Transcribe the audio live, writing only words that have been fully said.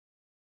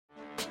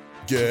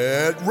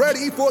Get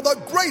ready for the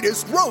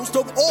greatest roast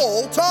of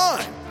all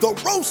time, the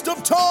Roast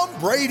of Tom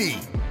Brady,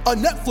 a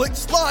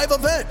Netflix live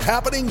event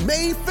happening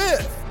May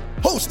 5th.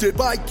 Hosted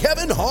by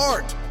Kevin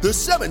Hart, the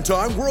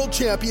 7-time world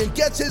champion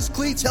gets his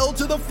cleats held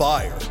to the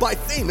fire by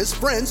famous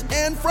friends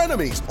and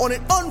frenemies on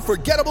an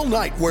unforgettable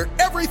night where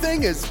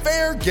everything is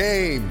fair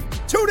game.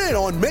 Tune in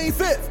on May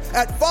 5th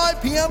at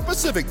 5 p.m.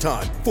 Pacific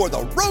time for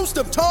the Roast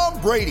of Tom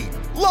Brady,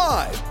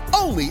 live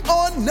only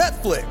on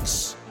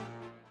Netflix.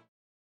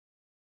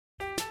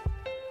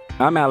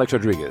 I'm Alex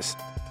Rodriguez.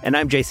 And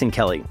I'm Jason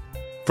Kelly.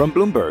 From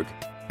Bloomberg,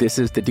 this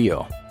is The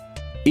Deal.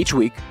 Each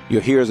week,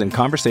 you'll hear us in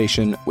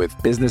conversation with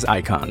business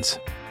icons.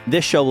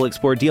 This show will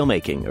explore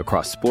deal-making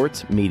across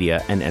sports,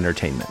 media, and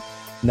entertainment.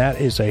 That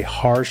is a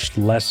harsh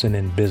lesson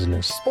in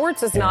business.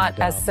 Sports is not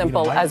as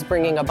simple as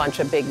bringing a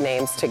bunch of big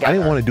names together. I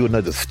didn't want to do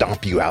another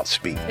stomp you out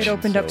speech. It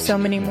opened up so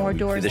many more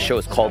doors. The show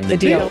is called The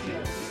Deal.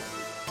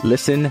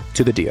 Listen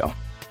to The Deal.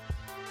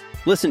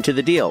 Listen to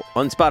The Deal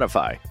on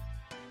Spotify.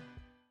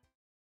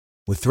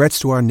 With threats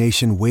to our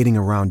nation waiting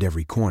around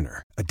every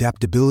corner,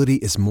 adaptability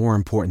is more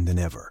important than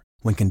ever.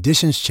 When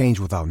conditions change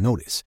without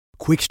notice,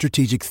 quick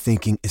strategic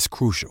thinking is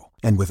crucial.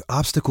 And with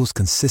obstacles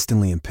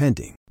consistently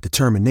impending,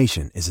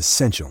 determination is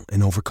essential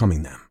in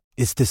overcoming them.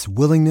 It's this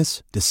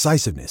willingness,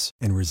 decisiveness,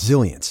 and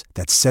resilience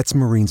that sets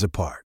Marines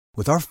apart.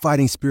 With our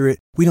fighting spirit,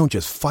 we don't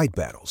just fight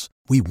battles,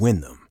 we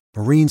win them.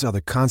 Marines are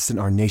the constant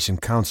our nation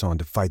counts on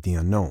to fight the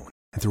unknown.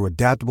 And through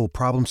adaptable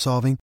problem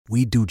solving,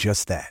 we do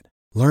just that.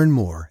 Learn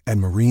more at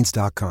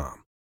marines.com.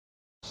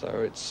 So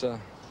it's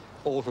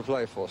all for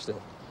play for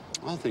still.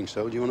 I think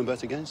so. Do you want to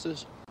bet against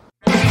us?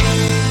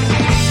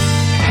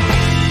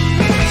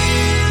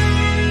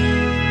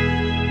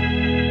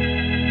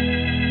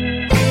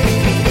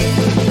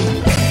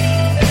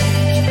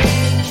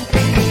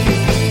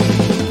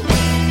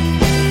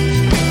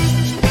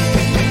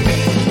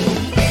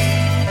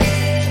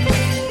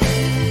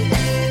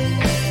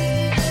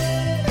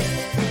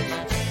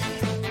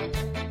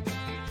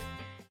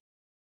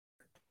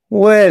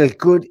 Well,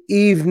 good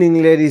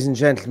evening, ladies and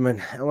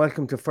gentlemen, and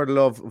welcome to For the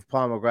Love of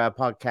Paul McGrath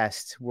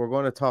podcast. We're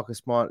going to talk a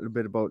little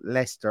bit about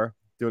Leicester,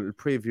 do a little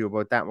preview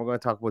about that. And we're going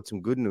to talk about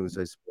some good news,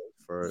 I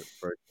suppose,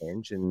 for a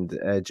change,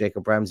 and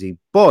Jacob Ramsey.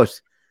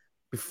 But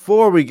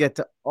before we get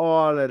to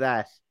all of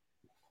that,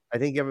 I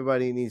think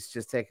everybody needs to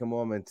just take a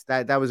moment.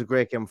 That was a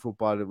great game of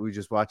football that we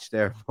just watched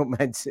there.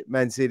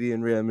 Man City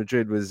and Real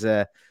Madrid was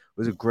a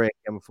great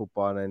game of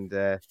football,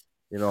 and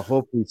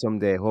hopefully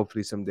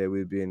someday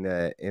we'll be in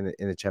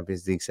a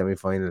Champions League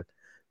semi-final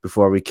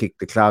before we kick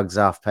the clogs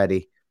off,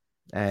 Paddy,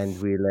 and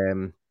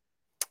we'll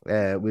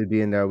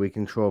be in there. We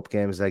can throw up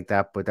games like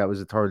that, but that was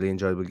a thoroughly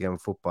enjoyable game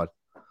of football.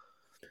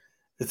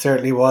 It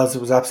certainly was.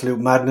 It was absolute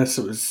madness.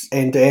 It was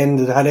end to end.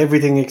 It had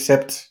everything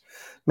except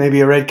maybe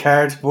a red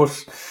card,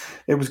 but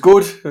it was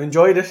good. I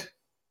enjoyed it.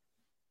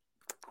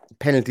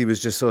 Penalty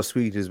was just so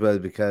sweet as well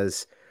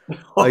because.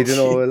 I don't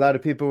know. A lot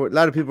of people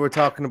were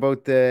talking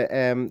about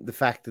the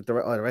fact that the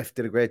ref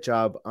did a great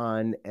job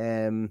on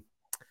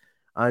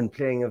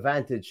playing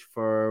advantage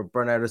for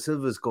Bernardo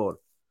Silva's goal. Did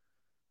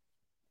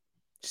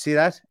you see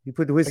that? He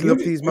put the whistle up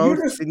to his mouth,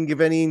 didn't give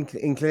any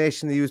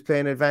inclination that he was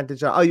playing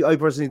advantage. I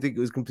personally think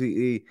it was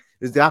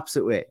the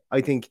opposite way.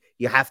 I think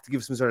you have to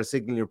give some sort of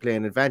signal you're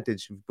playing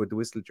advantage if you put the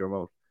whistle to your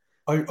mouth.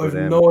 I've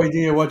no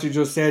idea what you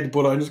just said,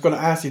 but I'm just going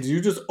to ask you: did you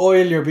just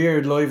oil your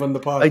beard live on the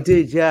pod? I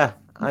did, yeah.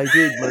 I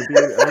did, my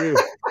beard.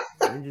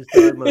 I just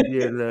oiled my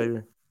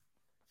beard.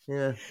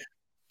 Yeah.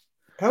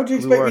 How do you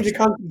expect me to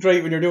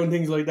concentrate when you're doing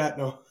things like that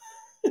now?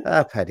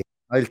 Paddy.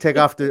 I'll take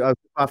off the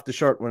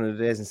shirt one of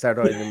the days and start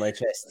oiling my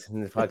chest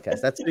in the podcast.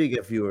 That's how you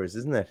get viewers,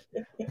 isn't it?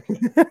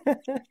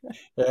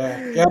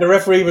 Yeah, the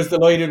referee was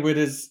delighted with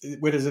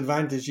his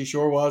advantage. He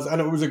sure was,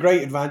 and it was a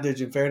great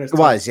advantage. In fairness, it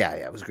was. Yeah,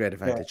 it was a great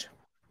advantage.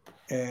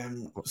 Yeah.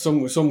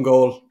 Some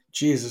goal,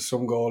 Jesus,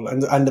 some goal,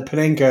 and the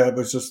Panenka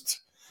was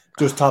just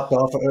topped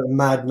off a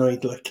mad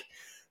night. Like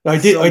I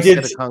did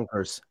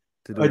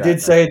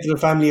say to the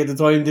family at the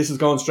time, this is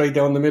going straight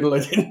down the middle.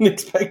 I didn't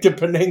expect a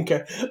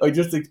Panenka. I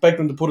just expect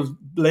him to put his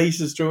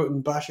laces through it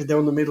and bash it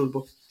down the middle.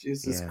 But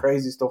Jesus,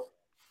 crazy stuff.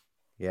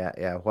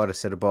 Yeah. What a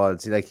set of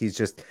balls. Like he's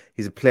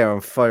a player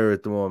on fire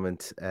at the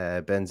moment,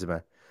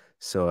 Benzema.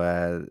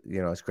 So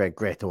it's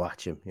great to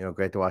watch him.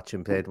 Great to watch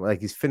him play.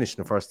 Like he's finished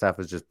in the first half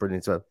is just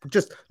brilliant. So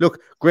just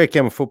look, great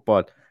game of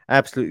football.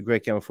 Absolutely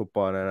great game of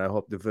football, and I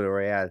hope the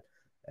Villarreal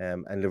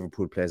and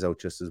Liverpool plays out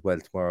just as well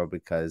tomorrow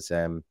because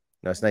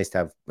it's nice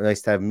to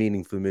have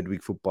meaningful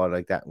midweek football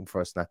like that, and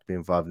for us not to be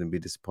involved and be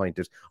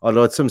disappointed.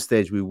 Although at some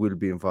stage we will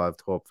be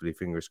involved, hopefully,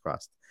 fingers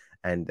crossed,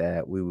 and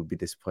we would be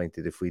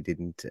disappointed if we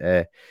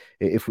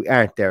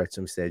aren't there at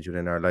some stage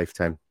within our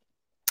lifetime.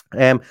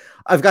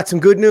 I've got some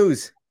good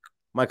news.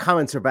 My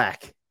comments are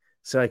back,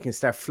 so I can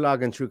start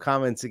flogging through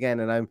comments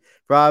again. And I'm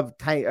Rod.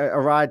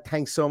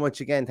 Thanks so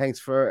much again. Thanks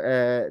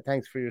for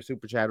your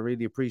super chat. I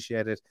really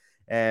appreciate it.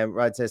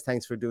 Rod says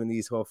thanks for doing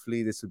these.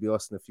 Hopefully this will be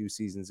us in a few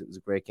seasons. It was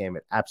a great game.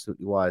 It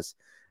absolutely was.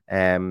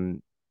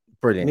 Brilliant.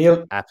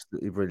 Neil,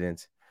 absolutely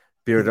brilliant.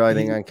 Beard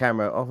oiling on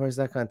camera. Oh, where's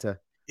that gone to?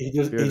 He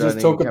just Beer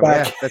took it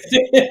back.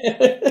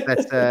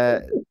 Yeah,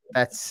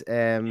 that's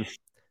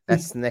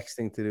the next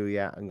thing to do.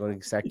 Yeah, I'm going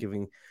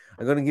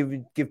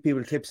to give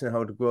people tips on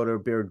how to grow their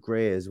beard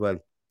grey as well,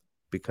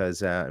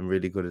 because I'm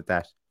really good at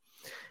that.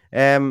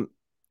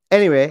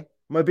 Anyway,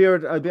 my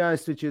beard, I'll be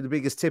honest with you, the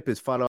biggest tip is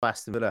follow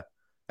Aston Villa.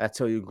 That's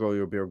how you grow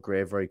your beard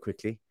grey very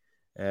quickly.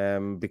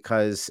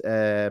 Because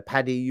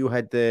Paddy, you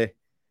had the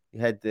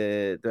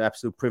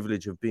absolute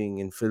privilege of being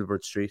in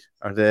Filbert Street,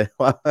 or the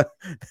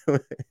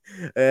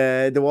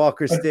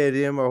Walker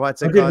Stadium, or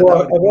what's it called?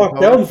 I walked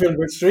down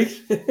Filbert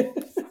Street.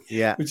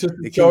 Yeah, which is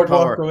a short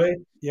walk away.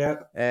 Yeah.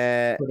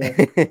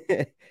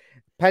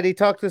 Paddy,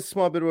 talk to us a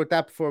small bit about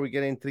that before we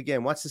get into the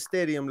game. What's the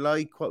stadium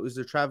like? What was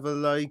the travel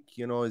like?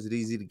 You know, is it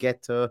easy to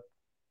get to?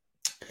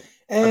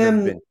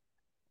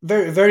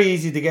 Very, very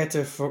easy to get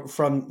to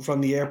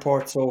from the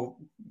airport. So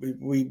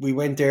we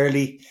went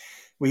early.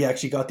 We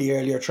actually got the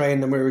earlier train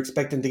than we were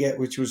expecting to get,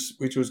 which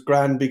was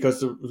grand,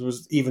 because there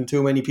was even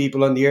too many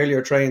people on the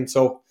earlier train.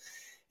 So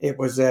it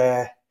was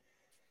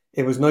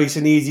nice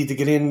and easy to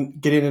get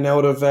in and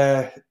out of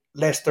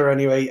Leicester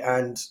anyway.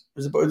 And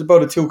it was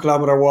about a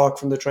 2-kilometer walk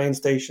from the train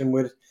station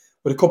with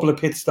a couple of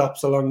pit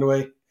stops along the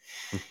way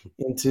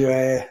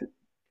into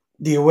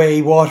the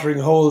away watering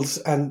holes.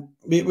 And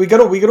we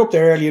got up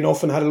there early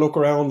enough and had a look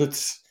around.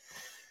 It's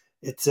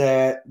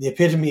the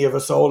epitome of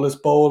a soulless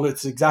bowl.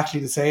 It's exactly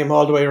the same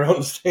all the way around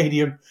the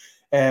stadium.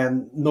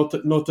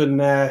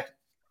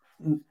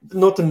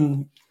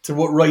 Nothing to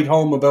write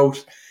home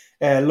about.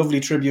 Lovely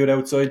tribute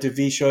outside to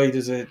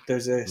Vichai.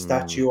 There's a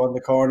statue on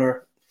the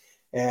corner.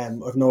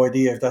 I've no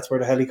idea if that's where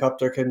the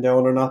helicopter came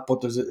down or not,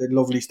 but there's a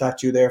lovely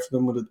statue there for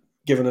them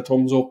giving a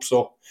thumbs up.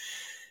 So,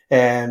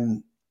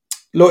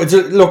 it's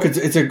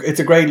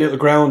a great little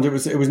ground. It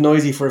was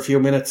noisy for a few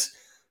minutes.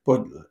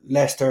 But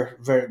Leicester,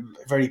 very,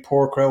 very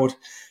poor crowd,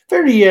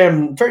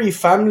 very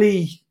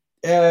family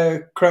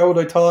crowd.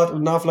 I thought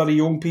an awful lot of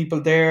young people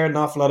there, an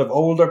awful lot of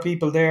older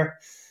people there,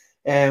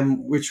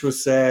 which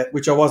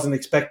I wasn't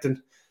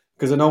expecting,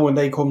 because I know when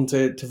they come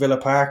to Villa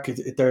Park,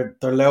 they're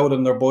loud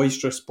and they're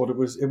boisterous. But it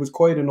was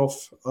quite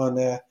enough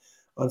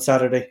on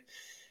Saturday.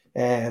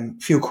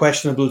 Few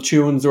questionable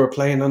tunes that were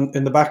playing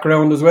in the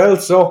background as well.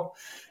 So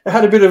it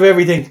had a bit of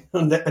everything,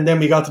 and then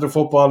we got to the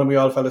football and we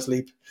all fell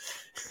asleep.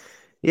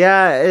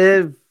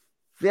 Yeah,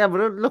 but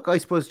look, I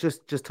suppose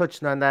just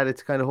touching on that,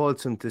 it's kind of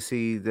wholesome to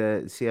see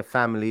a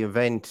family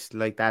event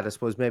like that. I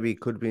suppose maybe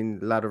it could have been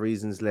a lot of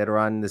reasons later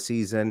on in the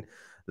season.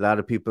 A lot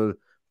of people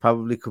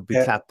probably could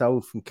be clapped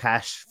out from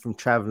cash from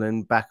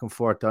traveling back and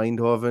forth to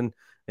Eindhoven,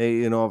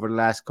 over the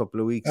last couple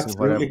of weeks.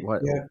 Absolutely. And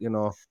whatever,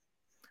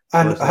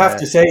 And I have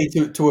to say,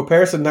 to a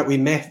person that we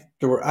met,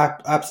 they were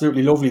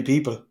absolutely lovely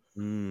people.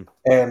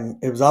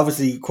 It was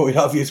obviously quite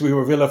obvious we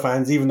were Villa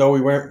fans, even though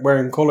we weren't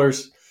wearing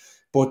colours.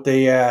 But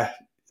they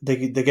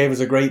gave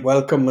us a great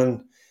welcome,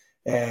 and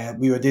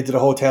we did to the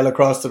hotel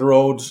across the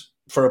road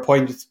for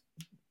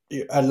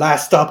a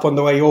last stop on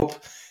the way up.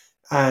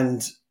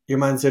 And your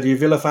man said, "Are you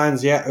Villa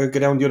fans?" "Yeah." "I'll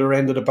go down the other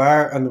end of the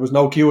bar," and there was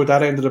no queue at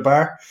that end of the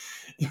bar.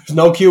 There was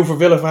no queue for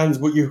Villa fans,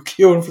 but you were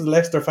queuing for the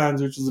Leicester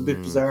fans, which was a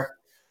bit bizarre.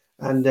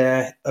 And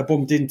I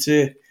bumped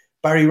into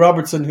Barry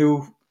Robertson,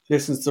 who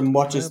listens and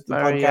watches the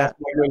podcast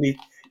regularly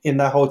in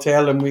that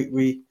hotel, and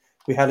we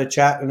had a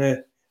chat and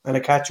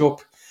a catch up.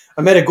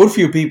 I met a good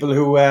few people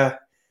who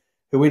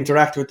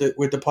interact with the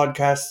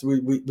podcast.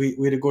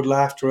 We had a good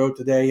laugh throughout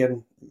the day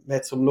and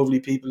met some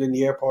lovely people in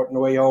the airport on the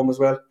way home as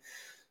well.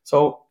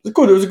 So it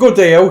was a good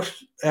day out.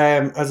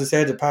 As I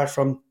said, apart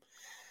from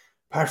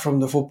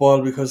the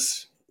football,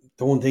 because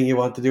the one thing you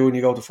want to do when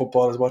you go to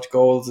football is watch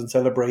goals and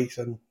celebrate,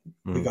 and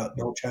we got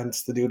no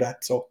chance to do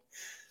that. So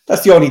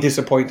that's the only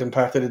disappointing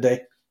part of the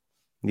day.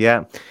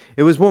 Yeah,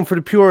 it was one for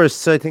the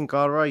purists, I think.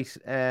 All right.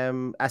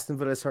 Aston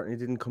Villa certainly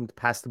didn't come to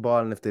pass the ball,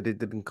 and if they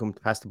didn't come to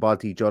pass the ball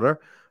to each other.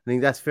 I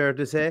think that's fair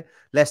to say.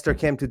 Leicester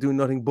came to do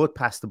nothing but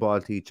pass the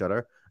ball to each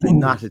other and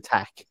not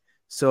attack.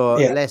 So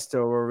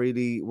Leicester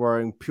were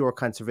in pure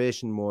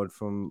conservation mode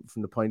from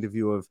the point of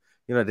view of,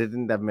 they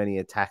didn't have many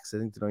attacks. I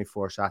think they had only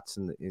 4 shots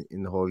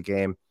in the whole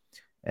game.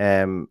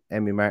 Emi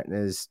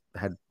Martinez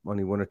had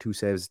only 1 or 2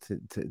 saves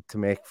to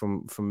make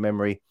from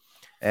memory.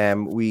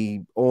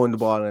 We owned the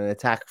ball in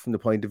attack from the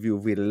point of view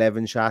of we had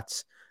 11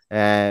 shots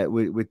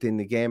within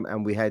the game,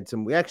 and we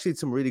actually had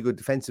some really good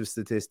defensive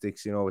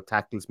statistics, with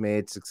tackles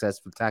made,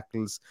 successful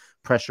tackles,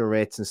 pressure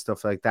rates and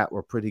stuff like that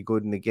were pretty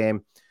good in the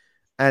game.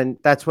 And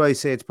that's why I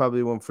say it's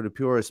probably one for the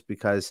purists,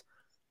 because,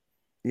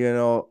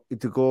 to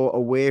go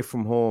away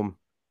from home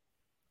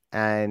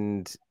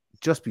and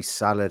just be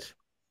solid,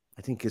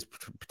 I think is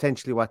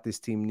potentially what this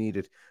team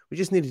needed. We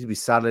just needed to be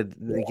solid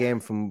in the game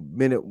from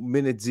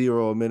minute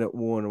 0, minute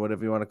 1, or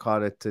whatever you want to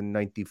call it, to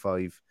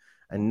 95,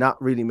 and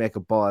not really make a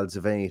balls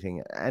of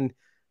anything. And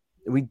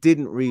we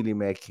didn't really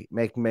make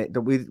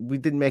we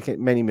didn't make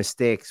many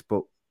mistakes,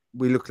 but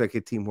we looked like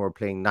a team who were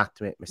playing not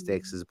to make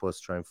mistakes as opposed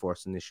to try and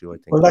force an issue, I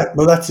think.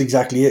 Well, that's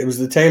exactly it. It was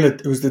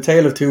the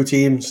tale of two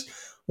teams.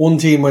 One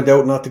team went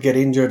out not to get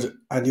injured,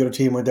 and the other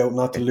team went out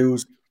not to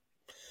lose.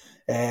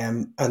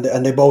 and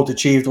they both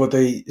achieved what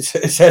they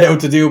set out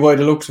to do by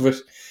the looks of it.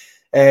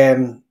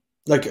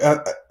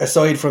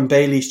 Aside from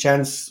Bailey's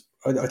chance,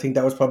 I think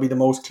that was probably the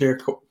most clear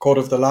cut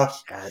of the lot.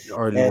 The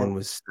early one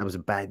was a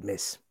bad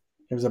miss.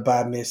 It was a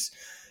bad miss.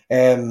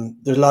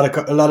 There's a lot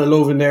of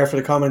love in there for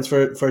the comments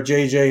for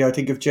JJ. I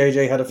think if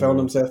JJ had found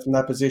himself in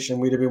that position,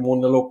 we'd have been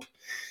 1-0 up.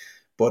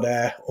 But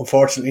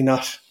unfortunately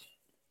not.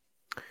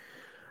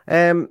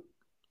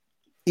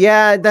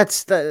 Yeah,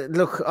 that's the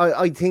look.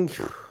 I think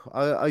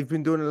I've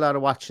been doing a lot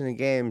of watching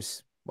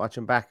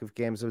back of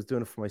games. I was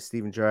doing it for my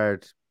Steven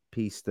Gerrard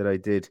piece that I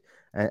did,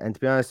 and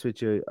to be honest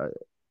with you,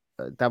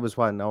 that was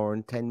an hour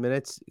and 10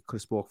 minutes. You could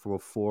have spoke for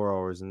about 4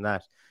 hours, and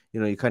that,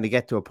 you kind of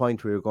get to a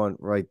point where you're going,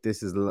 right,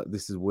 this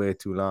is way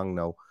too long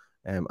now.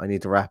 I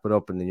need to wrap it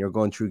up, and then you're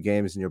going through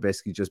games and you're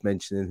basically just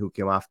mentioning who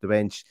came off the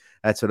bench.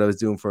 That's what I was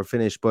doing for a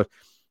finish. But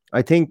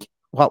I think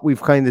what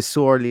we've kind of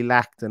sorely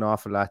lacked an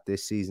awful lot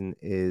this season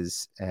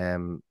is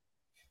a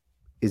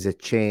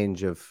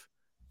change of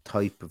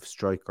type of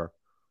striker.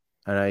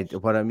 And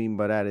what I mean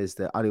by that is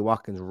that Ollie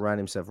Watkins ran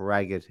himself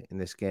ragged in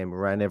this game,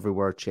 ran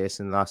everywhere,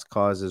 chasing lost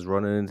causes,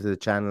 running into the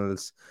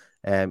channels,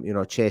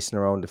 chasing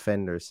around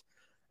defenders.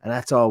 And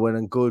that's all well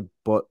and good.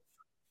 But,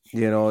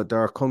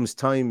 there comes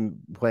time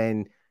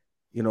when,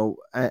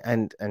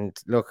 and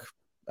look,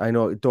 I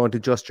know, don't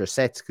adjust your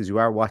sets because you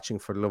are watching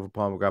for the Love of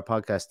Paul McGrath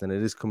podcast and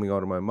it is coming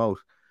out of my mouth.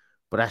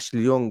 But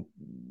Ashley Young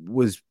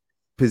was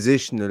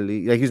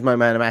positionally, he was my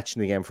man of match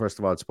in the game, first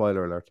of all,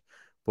 spoiler alert.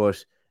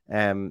 But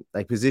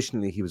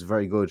positionally, he was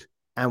very good.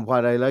 And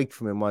what I liked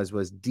from him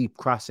was deep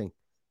crossing.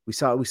 We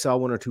saw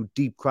 1 or 2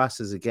 deep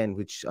crosses again,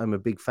 which I'm a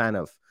big fan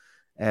of.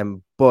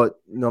 But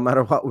no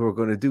matter what we were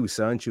going to do,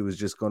 Sancho was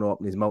just going to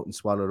open his mouth and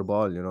swallow the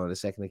ball, the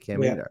second it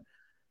came in there.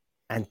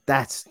 And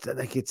that's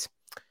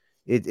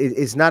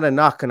it's not a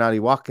knock on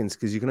Ollie Watkins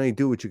because you can only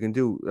do what you can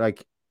do.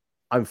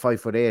 I'm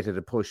 5'8" at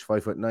a push,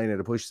 5'9" at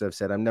a push. As I've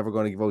said, I'm never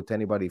going to give out to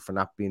anybody for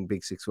not being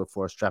big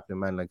 6'4" strapped in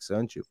man like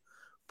Sancho.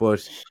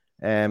 But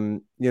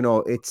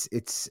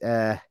it's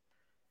I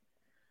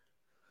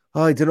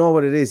don't know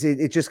what it is.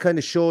 It just kind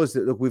of shows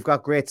that, look, we've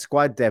got great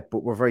squad depth,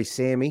 but we're very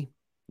samey,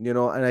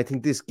 and I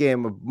think this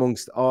game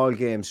amongst all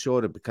games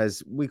showed it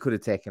because we could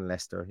have taken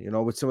Leicester,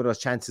 with some of those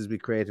chances we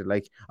created.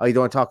 I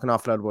don't talk an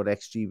awful lot about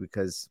XG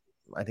because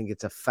I think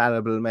it's a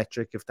fallible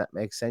metric, if that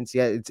makes sense.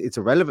 Yeah, it's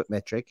a relevant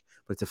metric,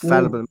 but it's a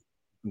fallible.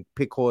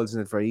 Pick holes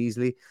in it very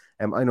easily.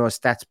 I know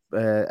stats.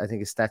 I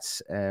think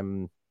Stats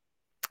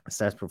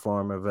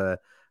Perform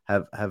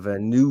have a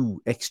new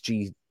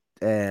XG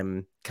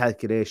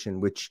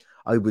calculation, which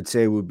I would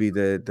say would be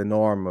the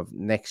norm of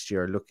next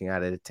year. Looking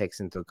at it, it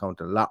takes into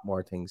account a lot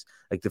more things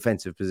like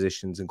defensive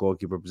positions and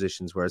goalkeeper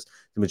positions, whereas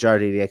the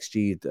majority of the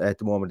XG at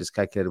the moment is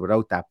calculated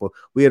without that. But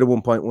we had a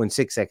 1.16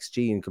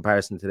 XG in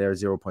comparison to their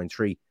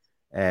 0.3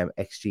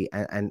 XG,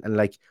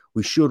 and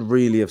we should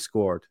really have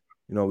scored.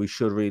 We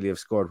should really have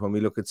scored when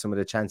we look at some of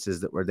the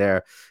chances that were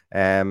there.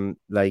 I'm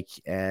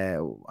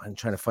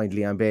trying to find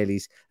Leon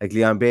Bailey's.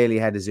 Leon Bailey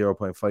had a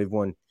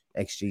 0.51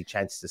 XG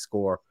chance to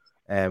score.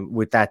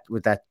 With that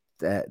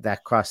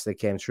cross that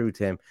came through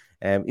to him.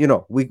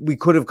 We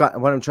could have got.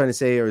 What I'm trying to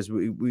say here is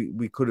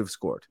we could have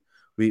scored.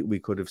 We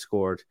could have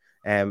scored.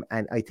 And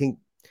I think,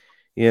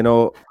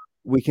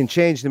 we can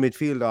change the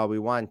midfield all we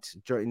want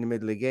during the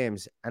middle of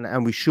games,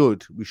 and we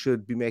should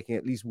be making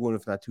at least 1,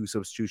 if not 2,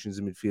 substitutions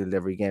in midfield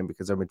every game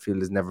because our midfield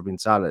has never been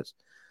solid.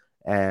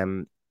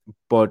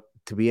 But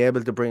to be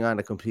able to bring on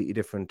a completely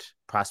different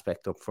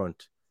prospect up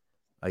front,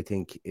 I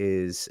think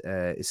is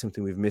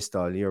something we've missed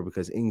all year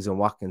because Ings and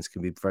Watkins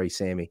can be very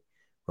samey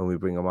when we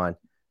bring them on.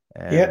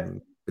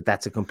 But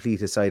that's a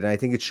complete aside, and I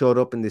think it showed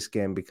up in this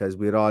game because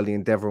we had all the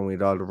endeavour and we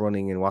had all the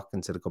running, and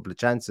Watkins had a couple of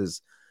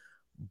chances.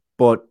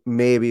 But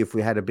maybe if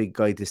we had a big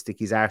guy to stick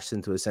his arse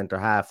into a centre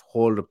half,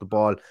 hold up the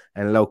ball,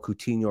 and allow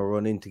Coutinho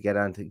run in to get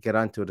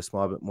onto it a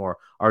small bit more,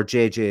 or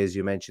JJ, as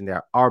you mentioned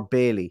there, or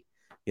Bailey,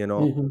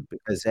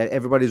 because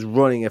everybody's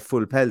running at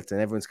full pelt and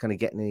everyone's kind of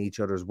getting in each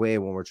other's way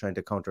when we're trying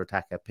to counter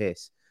attack at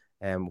pace.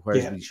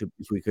 Whereas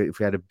if we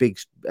had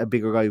a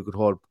bigger guy who could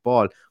hold the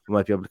ball, we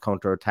might be able to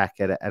counter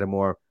attack at a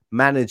more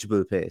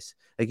manageable pace.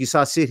 Like you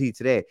saw City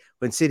today,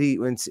 when City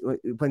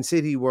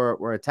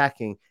were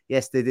attacking,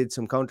 yes, they did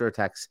some counter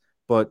attacks,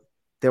 but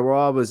it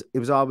was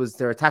always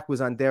their attack was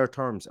on their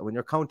terms. And when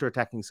you're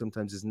counter-attacking,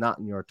 sometimes it's not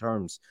in your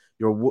terms.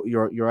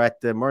 You're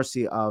at the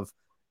mercy of,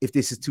 if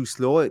this is too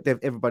slow,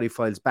 everybody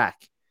files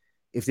back.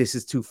 If this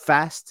is too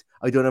fast,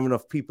 I don't have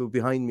enough people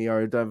behind me,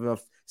 or I don't have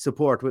enough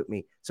support with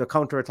me. So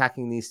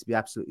counter-attacking needs to be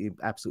absolutely,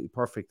 absolutely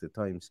perfect at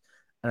times.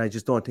 And I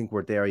just don't think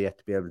we're there yet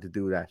to be able to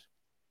do that.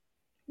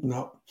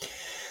 No.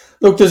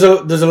 Look, there's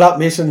a lot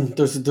missing.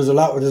 There's a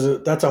lot.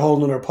 That's a whole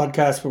nother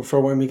podcast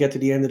for when we get to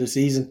the end of the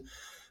season.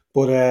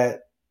 But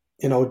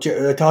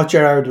I thought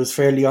Gerrard was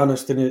fairly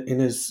honest in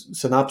his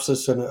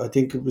synopsis, and I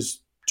think it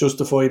was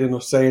justified in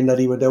us saying that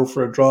he went out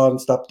for a draw and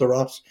stopped the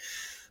rot.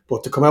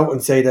 But to come out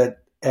and say that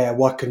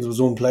Watkins was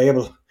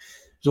unplayable,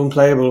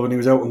 when he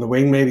was out on the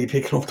wing, maybe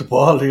picking up the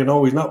ball.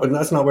 He's not.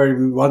 That's not where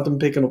we want him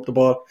picking up the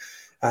ball.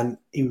 And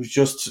we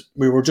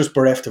were just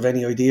bereft of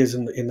any ideas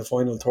in the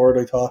final third.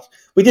 I thought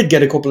we did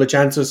get a couple of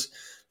chances,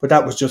 but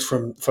that was just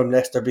from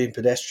Leicester being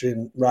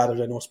pedestrian rather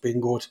than us being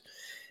good.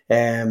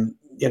 The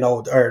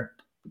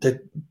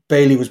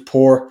Bailey was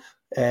poor,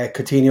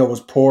 Coutinho was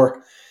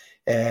poor.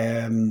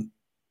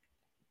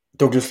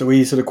 Douglas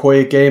Luiz had a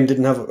quiet game,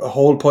 didn't have a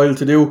whole pile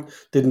to do,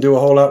 didn't do a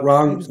whole lot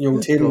wrong. Young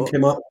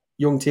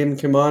Tim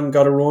came on,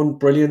 got a run,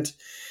 brilliant.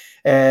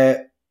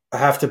 I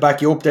have to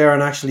back you up there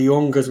on Ashley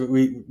Young because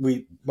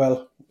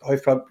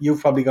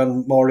you've probably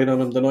gone more in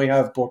on him than I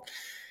have, but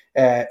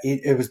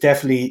it was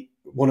definitely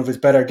one of his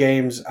better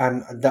games,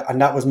 and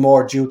that was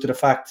more due to the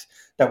fact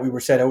that we were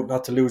set out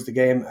not to lose the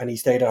game, and he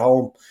stayed at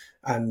home,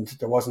 and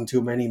there wasn't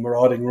too many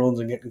marauding runs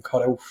and getting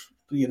cut out,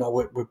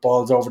 with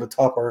balls over the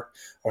top or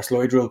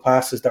slide drill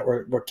passes that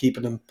were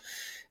keeping him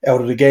out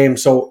of the game.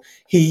 So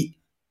he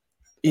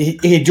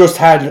just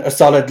had a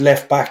solid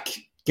left back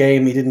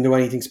game. He didn't do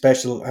anything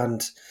special,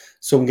 and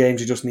some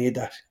games you just need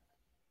that.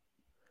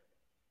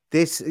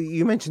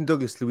 You mentioned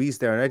Douglas Luiz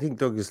there, and I think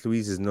Douglas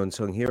Luiz is an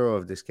unsung hero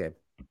of this game.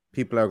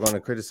 People are going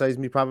to criticize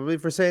me probably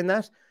for saying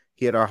that.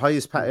 He had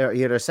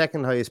our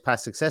second highest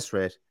pass success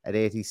rate at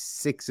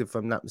 86, if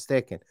I'm not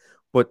mistaken.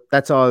 But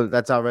that's all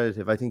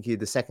relative. I think he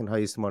had the second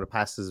highest amount of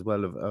passes as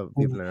well of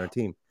people in our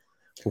team.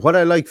 But what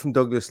I liked from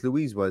Douglas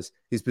Luiz was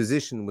his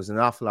position was an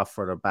awful lot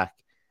further back.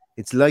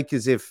 It's like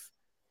as if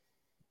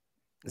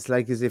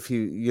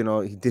he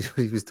did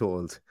what he was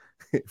told,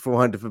 for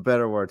want of a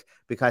better word,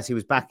 because he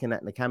was back in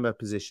that Nakamba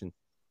position,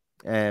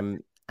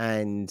 and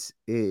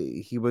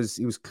he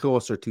was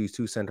closer to his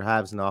two centre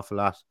halves an awful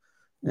lot.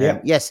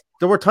 Yes,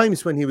 there were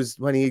times when he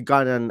had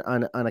gone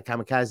on a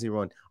kamikaze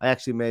run. I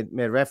actually made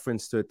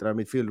reference to it that our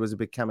midfield was a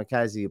bit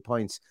kamikaze at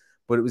points,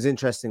 but it was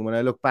interesting when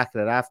I look back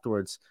at it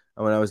afterwards,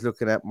 and when I was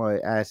looking at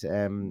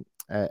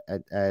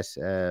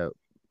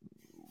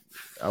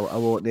I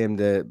won't name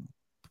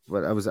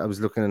but I was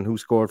looking at who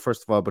scored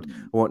first of all, but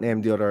I won't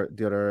name the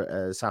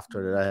other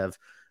software that I have,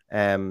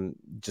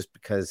 just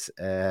because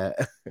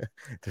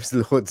there's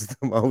loads of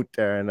them out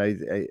there, and I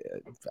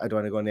don't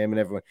want to go naming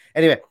everyone.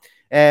 Anyway,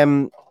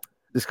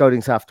 the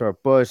scouting software,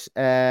 but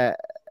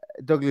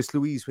Douglas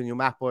Luiz, when you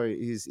map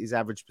his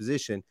average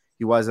position,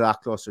 he was a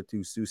lot closer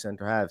to two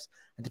centre halves.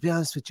 And to be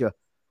honest with you,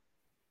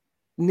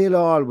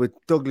 0-0 with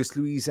Douglas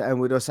Luiz and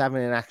with us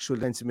having an actual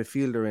defensive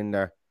midfielder in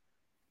there,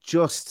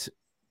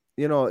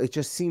 it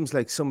just seems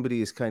like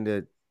somebody is kind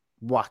of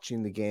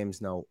watching the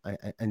games now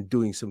and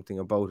doing something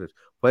about it.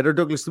 Whether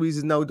Douglas Luiz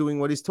is now doing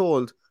what he's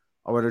told,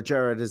 or whether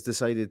Gerrard has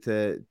decided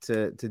to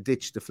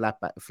ditch the flat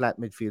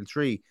midfield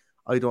three,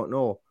 I don't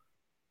know.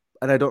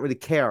 And I don't really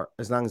care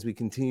as long as we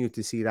continue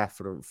to see that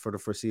for the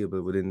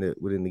foreseeable within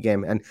the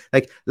game. And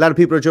like a lot of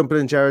people are jumping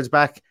in Gerrard's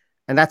back,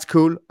 and that's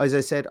cool. As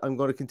I said, I'm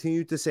going to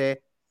continue to say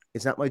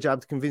it's not my job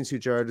to convince you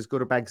Gerrard is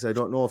good or bad, because I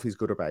don't know if he's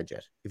good or bad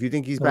yet. If you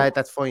think he's bad,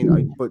 that's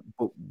fine. But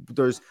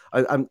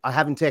I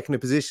haven't taken a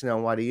position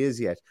on what he is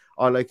yet.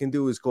 All I can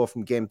do is go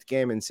from game to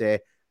game and say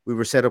we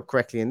were set up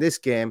correctly in this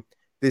game.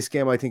 This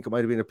game, I think it might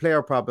have been a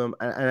player problem,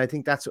 and I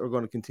think that's what we're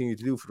going to continue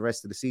to do for the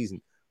rest of the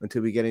season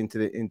until we get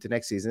into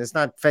next season. It's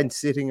not fence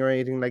sitting or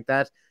anything like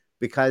that,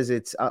 because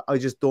I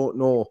just don't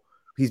know.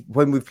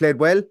 When we've played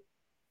well,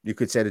 you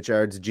could say that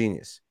Gerrard's a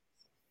genius.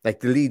 Like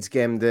the Leeds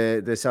game,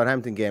 the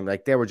Southampton game,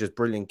 like they were just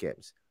brilliant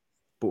games,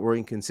 but we're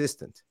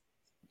inconsistent.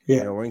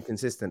 Yeah, we're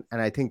inconsistent,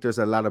 and I think there's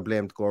a lot of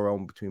blame to go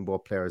around between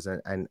both players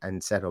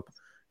and setup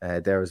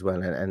there as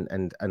well.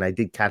 And I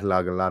did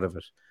catalogue a lot of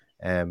it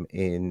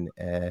in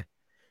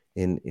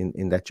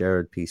that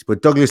Gerrard piece.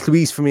 But Douglas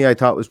Luiz for me, I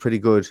thought was pretty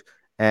good.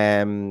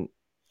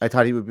 I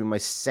thought he would be my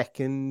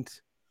second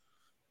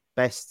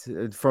best.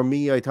 For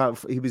me, I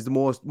thought he was the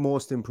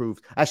most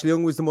improved. Ashley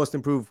Young was the most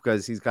improved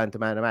because he's gone to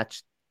man of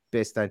match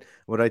based on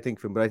what I think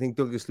of him. But I think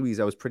Douglas Luiz,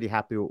 I was pretty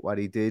happy with what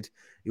he did.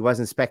 He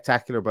wasn't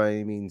spectacular by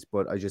any means,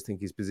 but I just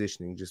think his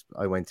positioning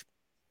I went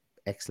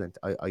excellent.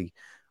 I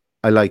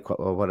like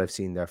what I've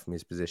seen there from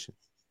his position.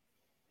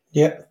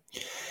 Yeah.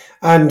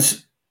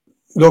 And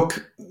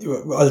look,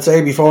 I'll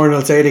say before and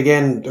I'll say it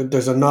again,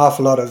 there's an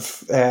awful lot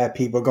of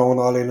people going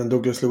all in on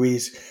Douglas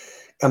Luiz,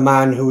 a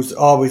man who's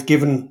always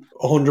given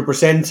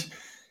 100%.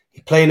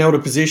 He's playing out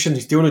of position.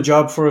 He's doing a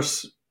job for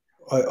us.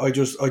 I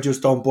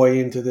just don't buy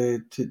into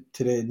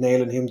the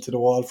nailing him to the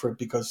wall for it,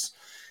 because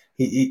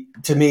he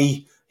to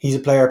me, he's a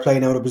player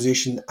playing out of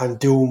position and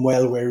doing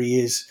well where he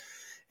is.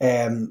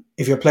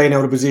 If you're playing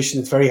out of position,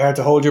 it's very hard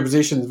to hold your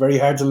position. It's very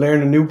hard to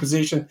learn a new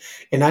position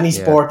in any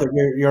sport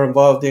that you're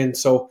involved in.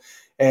 So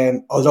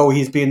although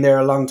he's been there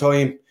a long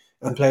time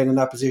and playing in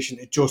that position,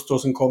 it just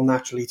doesn't come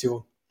naturally to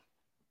him.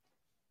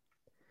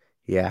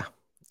 Yeah.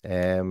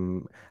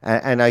 And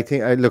I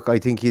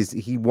think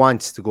he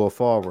wants to go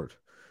forward.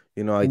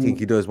 I think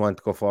he does want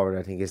to go forward.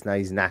 I think it's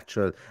nice,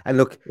 natural. And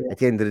look, at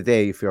the end of the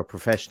day, if you're a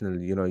professional,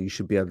 you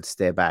should be able to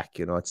stay back.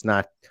 It's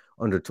not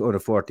under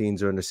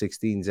 14s or under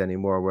 16s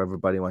anymore where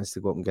everybody wants to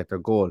go up and get their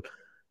goal.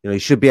 You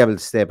should be able to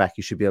stay back.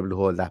 You should be able to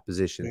hold that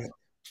position.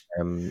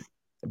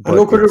 And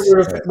look,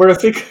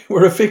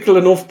 we're a fickle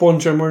enough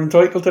bunch, and we're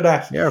entitled to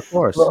that. Yeah, of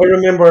course. But I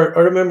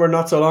remember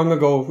not so long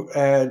ago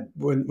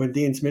when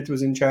Dean Smith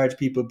was in charge,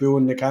 people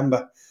booing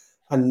Nakamba,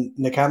 and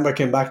Nakamba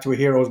came back to a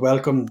hero's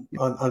welcome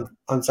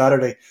on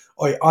Saturday.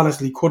 I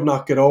honestly could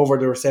not get over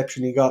the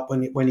reception he got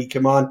when he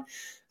came on,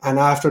 and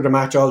after the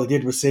match, all he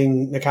did was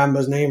sing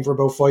Nakamba's name for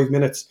about 5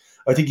 minutes.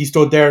 I think he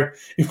stood there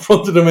in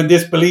front of them in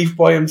disbelief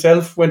by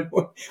himself when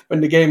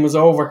the game was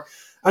over.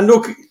 And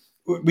look,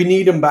 we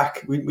need him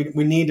back. We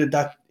needed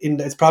that.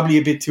 It's probably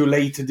a bit too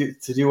late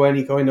to do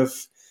any kind of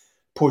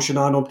pushing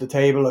on up the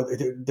table.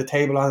 The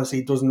table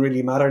honestly doesn't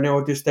really matter now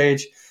at this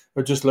stage.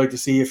 I'd just like to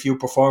see a few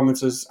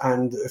performances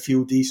and a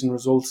few decent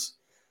results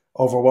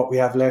over what we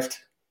have left.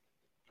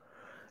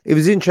 It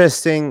was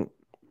interesting.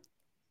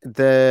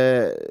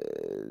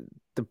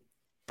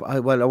 I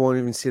won't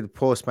even say the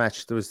post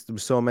match. There was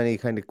so many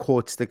kind of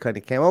quotes that kind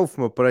of came out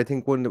from it, but I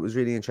think one that was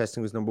really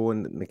interesting was number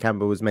one.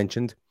 Nakamba was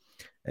mentioned.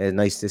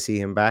 Nice to see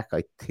him back.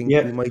 I think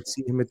we might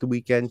see him at the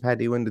weekend,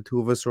 Paddy, when the two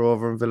of us are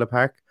over in Villa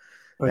Park.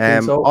 I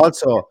think so.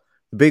 Also,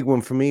 the big one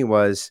for me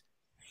was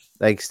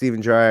like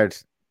Steven Gerrard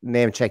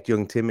name checked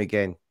young Tim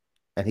again,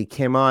 and he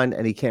came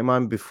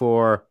on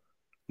before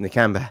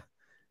Nakamba,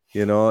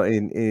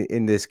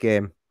 in this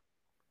game.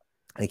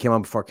 He came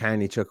on before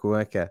Carney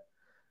Chukwuemeka,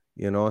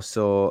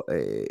 so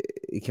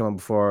he came on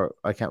before,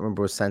 I can't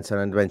remember, was Sanson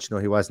on the bench. No,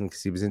 he wasn't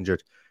because he was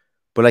injured.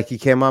 But like he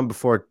came on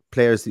before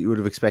players that you would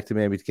have expected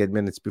maybe to get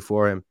minutes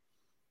before him.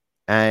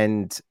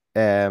 And,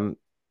 we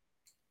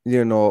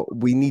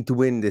need to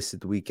win this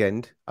at the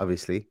weekend,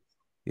 obviously.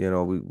 We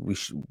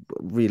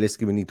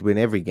realistically, we need to win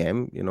every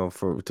game,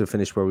 to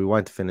finish where we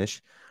want to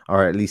finish,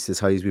 or at least as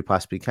high as we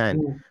possibly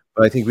can.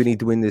 But I think we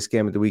need to win this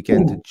game at the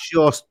weekend to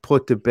just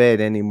put to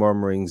bed any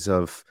murmurings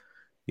of,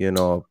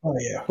 Oh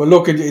yeah. Well,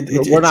 look,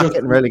 we're not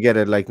getting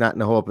relegated, like not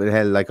in a hope in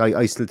hell. Like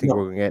I still think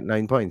we're going to get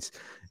 9 points,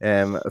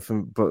 from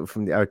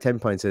our 10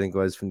 points, I think it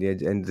was from the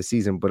end of the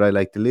season. But I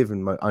like to live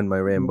on my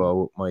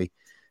rainbow, with my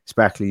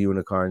sparkly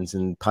unicorns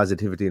and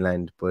positivity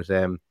land. But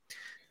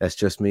that's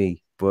just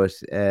me. But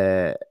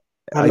and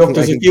look,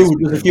 there's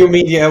a few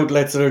media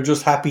outlets that are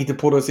just happy to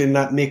put us in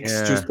that mix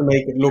just to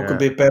make it look a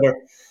bit better.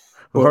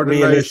 We heard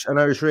an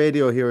Irish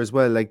radio here as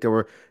well. Like they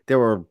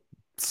were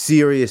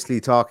seriously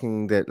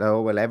talking that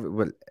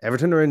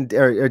Everton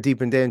are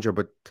deep in danger,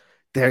 but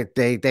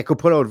they could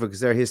pull out of it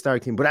because they're a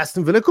historic team. But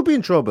Aston Villa could be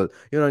in trouble,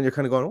 and you're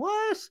kind of going,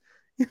 what?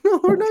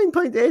 We're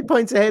 8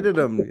 points ahead of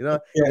them.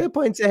 8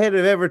 points ahead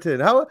of Everton.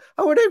 How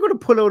are they going to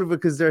pull out of it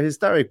because they're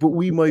historic? But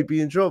we might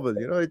be in trouble.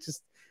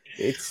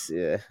 It's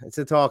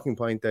a talking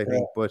point, I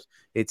think. But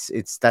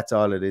it's that's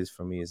all it is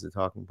for me, is a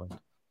talking point.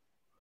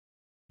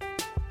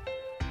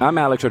 I'm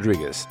Alex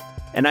Rodriguez,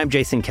 and I'm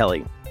Jason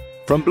Kelly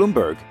from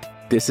Bloomberg.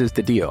 This is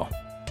The Deal.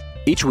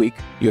 Each week,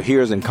 you'll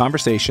hear us in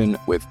conversation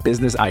with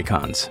business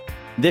icons.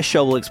 This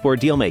show will explore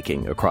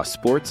deal-making across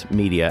sports,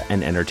 media,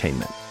 and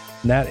entertainment.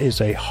 That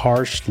is a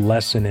harsh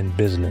lesson in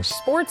business.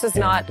 Sports is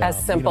not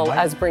as simple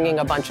as bringing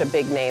a bunch of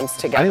big names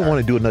together. I didn't want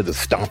to do another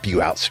stomp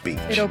you out speech.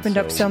 It opened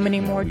up so many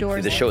more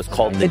doors. The show is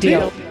called The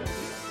Deal.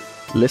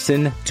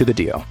 Listen to The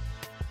Deal.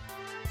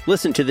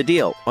 Listen to The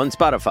Deal on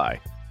Spotify.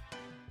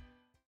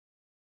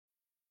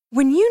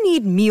 When you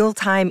need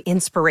mealtime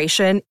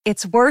inspiration,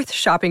 it's worth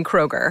shopping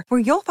Kroger, where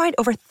you'll find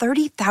over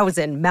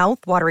 30,000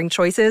 mouth-watering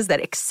choices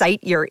that excite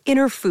your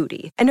inner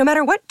foodie. And no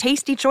matter what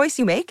tasty choice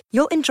you make,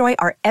 you'll enjoy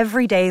our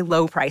everyday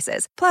low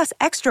prices, plus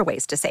extra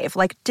ways to save,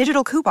 like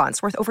digital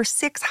coupons worth over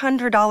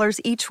 $600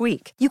 each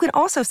week. You can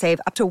also save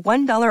up to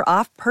 $1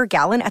 off per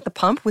gallon at the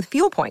pump with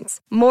fuel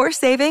points. More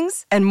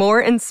savings and more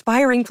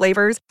inspiring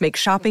flavors make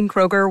shopping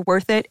Kroger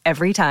worth it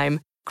every time.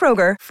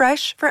 Kroger,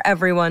 fresh for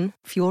everyone.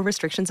 Fuel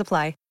restrictions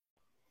apply.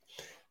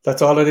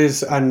 That's all it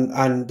is,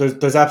 and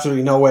there's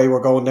absolutely no way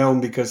we're going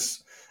down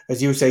because, as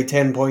you say,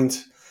 10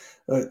 points.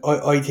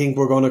 I think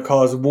we're going to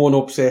cause one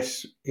upset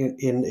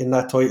in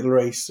that title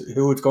race.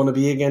 Who it's going to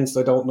be against,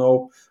 I don't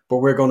know, but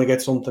we're going to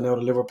get something out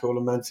of Liverpool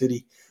and Man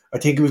City. I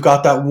think we've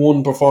got that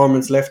one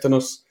performance left in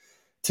us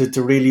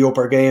to really up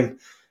our game,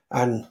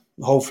 and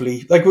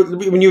hopefully, like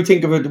when you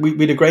think of it, we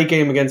had a great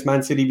game against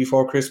Man City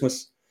before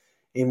Christmas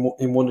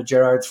in one of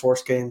Gerrard's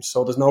first games,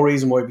 so there's no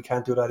reason why we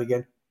can't do that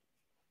again.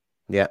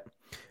 Yeah.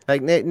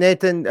 Like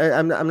Nathan,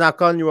 I'm not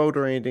calling you out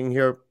or anything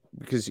here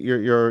because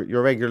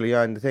you're regularly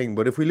on the thing.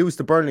 But if we lose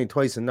to Burnley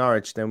twice in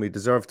Norwich, then we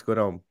deserve to go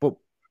down. But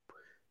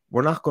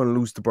we're not going to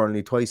lose to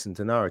Burnley twice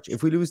into Norwich.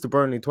 If we lose to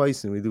Burnley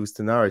twice and we lose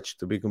to Norwich,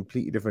 there'll be a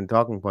completely different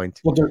talking point.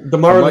 Well, the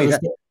moral of the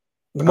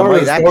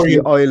story,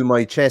 actually oil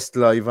my chest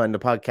live on the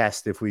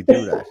podcast if we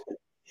do that.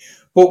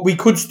 But we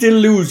could still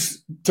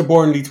lose to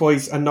Burnley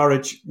twice and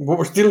Norwich, but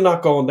we're still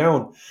not going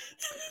down.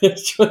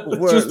 It's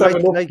just have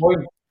enough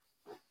point.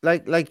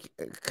 Like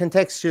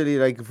contextually,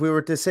 like if we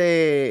were to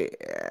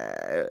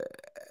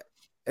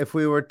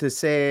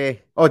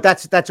say, oh,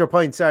 that's your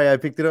point. Sorry, I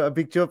picked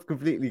you up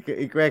completely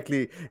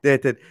correctly,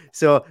 Nathan.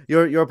 So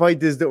your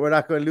point is that we're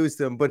not going to lose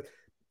them, but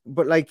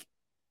like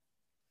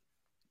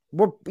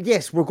we're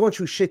going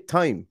through shit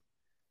time,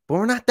 but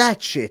we're not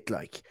that shit,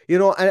 like,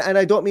 and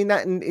I don't mean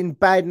that in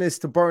badness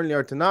to Burnley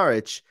or to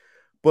Norwich,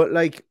 but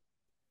like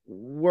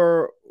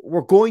we're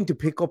going to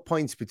pick up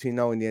points between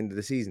now and the end of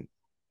the season.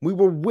 We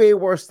were way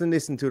worse than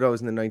this in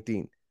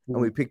 2019,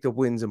 and we picked up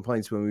wins and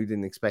points when we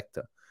didn't expect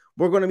to.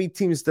 We're going to meet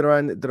teams that are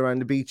on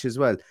the beach as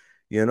well,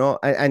 you know.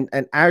 And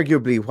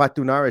arguably, what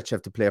do Norwich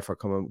have to play for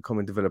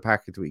coming to Villa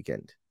Park at the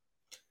weekend?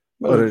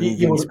 Well,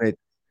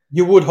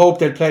 you would hope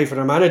they'd play for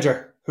their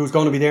manager, who's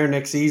going to be there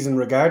next season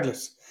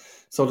regardless.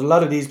 So a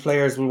lot of these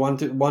players will want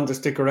to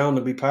stick around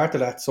and be part of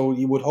that. So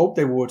you would hope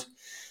they would.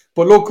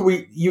 But look,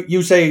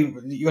 you say,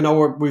 you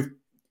know, we've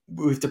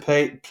to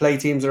play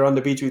teams that are on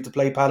the beach. We have to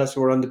play Palace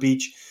who are on the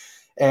beach.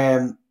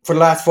 For the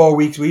last 4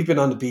 weeks, we've been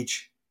on the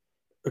beach,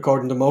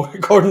 according to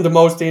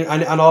most teams,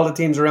 and all the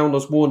teams around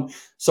us won.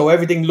 So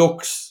everything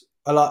looks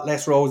a lot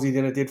less rosy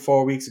than it did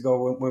 4 weeks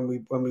ago when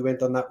we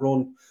went on that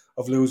run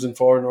of losing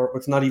 4, or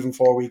it's not even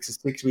 4 weeks,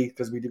 it's 6 weeks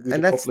because we did a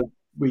couple of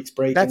weeks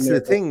break. That's the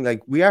thing,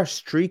 like we are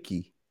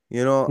streaky,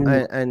 you know,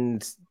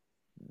 and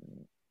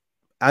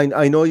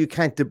I know you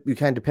can't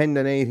depend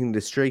on anything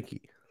that's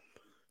streaky,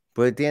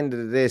 but at the end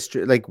of the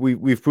day, like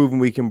we've proven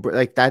we can,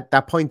 like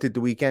that point at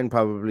the weekend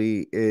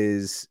probably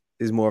is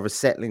more of a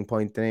settling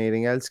point than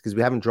anything else, because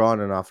we haven't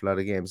drawn an awful lot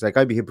of games. Like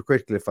I'd be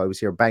hypocritical if I was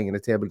here banging the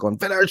table going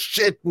Villa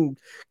shit and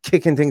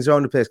kicking things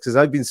around the place, because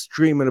I've been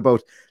screaming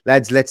about,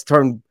 lads, let's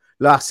turn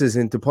losses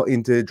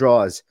into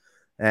draws.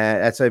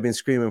 That's what I've been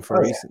screaming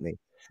for recently.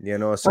 You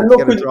know, so to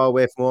get a draw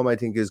away from home, I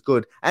think is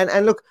good.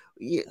 And look,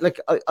 like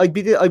I'd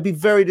be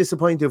very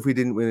disappointed if we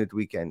didn't win at the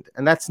weekend.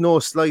 And that's no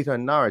slight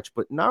on Norwich,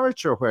 but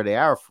Norwich are where they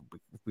are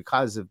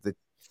because of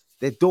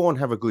they don't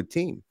have a good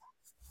team.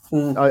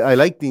 I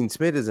like Dean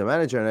Smith as a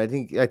manager, and I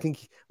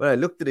think when I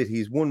looked at it,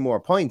 he's won more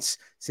points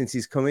since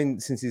he's come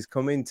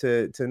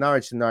into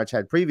Norwich than Norwich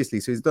had previously.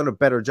 So he's done a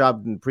better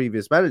job than the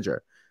previous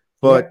manager.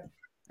 But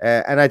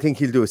and I think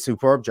he'll do a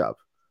superb job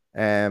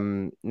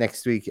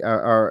next week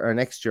or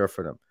next year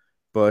for them.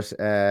 But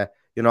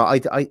you know,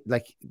 I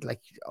like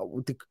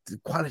the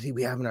quality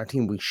we have in our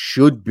team. We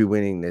should be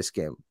winning this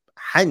game,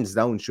 hands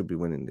down. Should be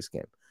winning this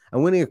game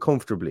and winning it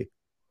comfortably.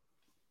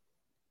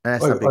 And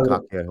that's not being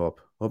cocky. I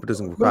hope it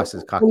doesn't go across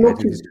as cocky. I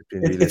think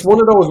it's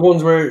one of those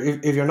ones where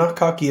if you're not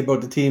cocky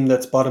about the team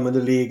that's bottom of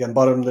the league and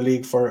bottom of the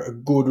league for a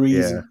good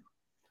reason,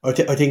 I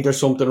think there's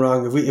something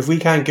wrong. If we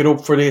can't get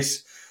up for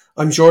this,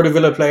 I'm sure the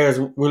Villa players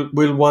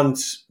will want.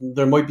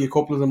 There might be a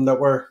couple of them that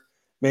were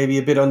maybe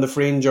a bit on the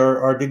fringe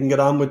or didn't get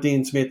on with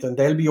Dean Smith, and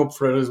they'll be up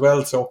for it as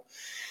well. So,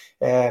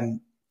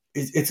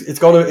 it's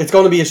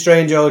gonna be a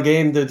strange old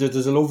game.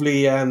 There's a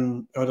lovely I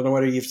don't know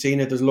whether you've seen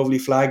it. There's a lovely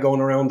flag going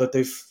around that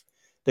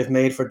they've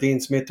made for Dean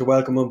Smith to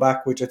welcome him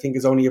back, which I think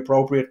is only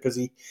appropriate because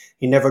he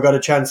never got a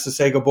chance to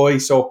say goodbye.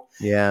 So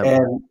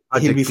he'll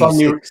be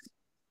fondly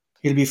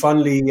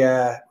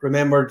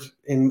remembered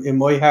in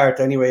my heart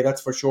anyway.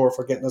 That's for sure,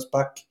 for getting us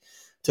back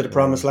to the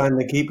promised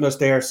land and keeping us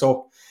there.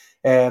 So.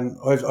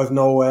 I've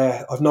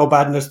no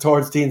badness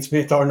towards Dean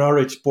Smith or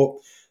Norwich, but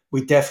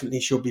we definitely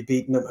should be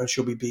beating them and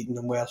should be beating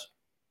them well.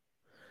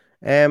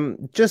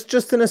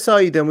 Just an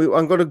aside, and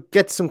I'm going to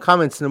get some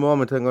comments in a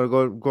moment. I'm going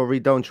to go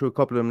read down through a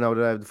couple of them now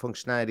that I have the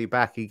functionality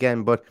back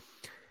again. But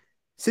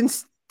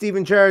since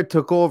Steven Gerrard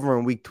took over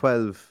in week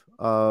 12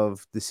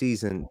 of the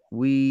season,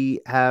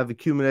 we have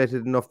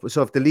accumulated enough.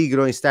 So if the league had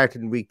only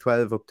started in week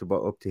 12 up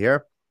to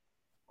here,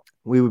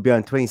 we would be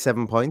on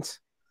 27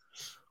 points.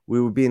 We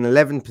would be in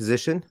 11th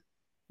position.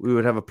 We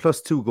would have a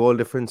 +2 goal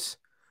difference.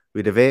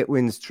 We'd have 8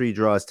 wins, 3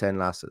 draws, 10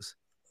 losses.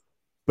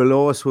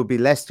 Below us would be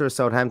Leicester,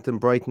 Southampton,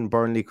 Brighton,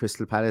 Burnley,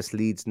 Crystal Palace,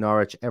 Leeds,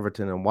 Norwich,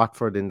 Everton, and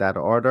Watford in that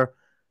order.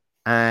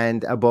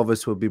 And above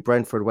us would be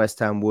Brentford, West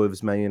Ham,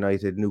 Wolves, Man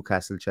United,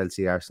 Newcastle,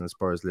 Chelsea, Arsenal,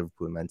 Spurs,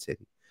 Liverpool, Man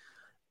City.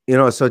 You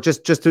know, so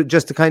just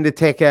to kind of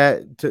take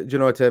a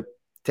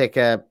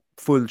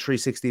full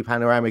 360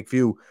 panoramic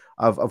view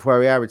of where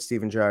we are with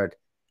Steven Gerrard.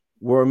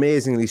 We're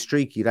amazingly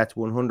streaky. That's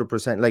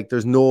 100%. Like,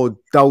 there's no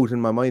doubt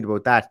in my mind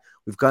about that.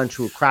 We've gone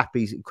through a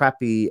crappy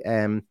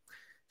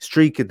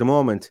streak at the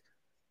moment.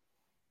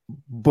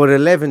 But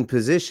 11th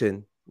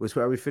position was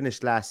where we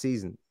finished last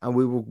season. And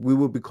we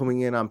will be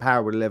coming in on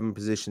par with 11th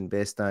position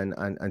based on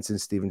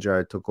since Steven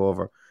Gerrard took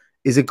over.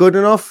 Is it good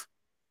enough?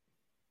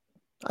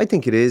 I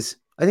think it is.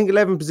 I think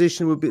 11th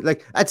position would be,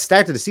 like, at the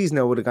start of the season,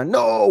 I would have gone,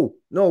 no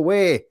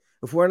way.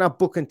 If we're not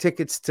booking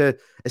tickets to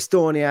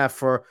Estonia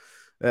for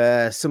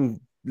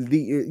some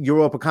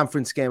Europa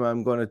Conference game,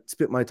 I'm going to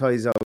spit my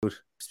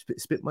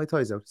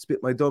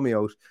dummy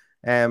out.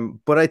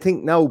 But I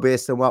think now,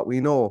 based on what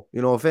we know,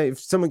 you know, if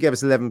someone gave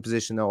us 11th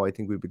position now, I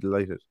think we'd be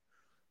delighted.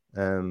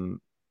 It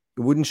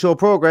wouldn't show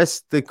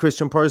progress that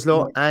Christian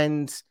Purslow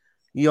and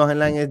Johan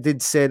Lange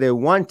did say they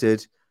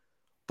wanted,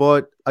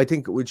 but I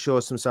think it would show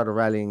some sort of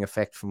rallying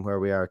effect from where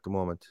we are at the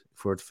moment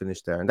if we're to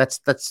finish there. And that's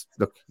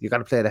look, you got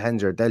to play the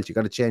hands you're dealt. You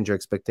got to change your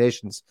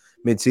expectations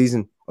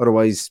mid-season.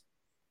 Otherwise,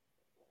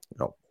 you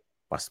know,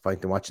 what's the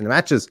point in watching the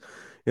matches?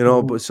 You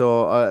know, but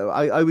so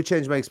I would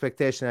change my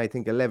expectation. I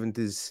think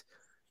 11th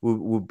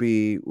would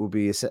be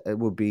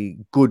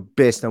good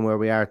based on where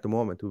we are at the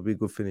moment. It would be a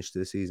good finish to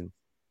the season.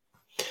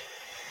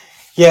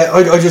 Yeah,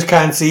 I just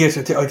can't see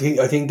it.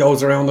 I think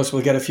those around us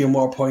will get a few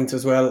more points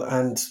as well.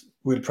 And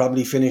we'll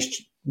probably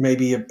finish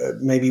maybe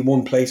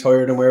one place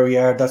higher than where we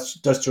are. That's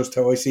just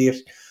how I see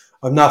it.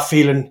 I'm not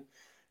feeling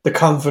the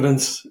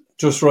confidence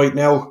just right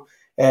now.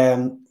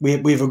 We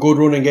have a good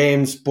run of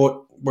games,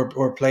 but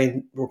we're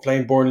playing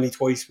Burnley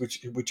twice,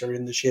 which are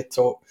in the shit.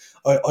 So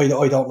I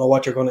don't know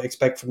what you're going to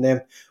expect from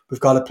them. We've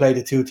got to play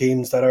the two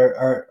teams that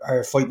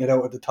are fighting it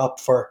out at the top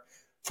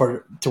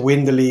to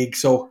win the league.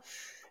 So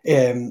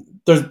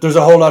there's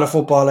a whole lot of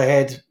football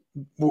ahead.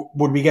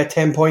 Would we get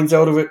 10 points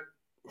out of it?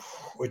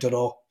 I don't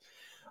know.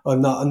 I'm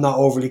not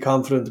overly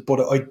confident, but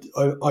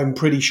I'm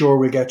pretty sure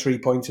we'll get 3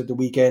 points at the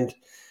weekend.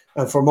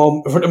 And for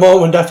the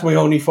moment, that's my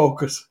only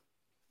focus.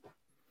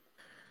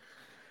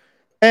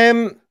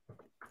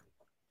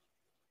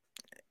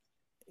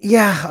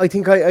 Yeah, I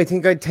think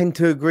I tend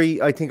to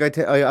agree.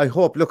 I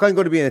hope. Look, I'm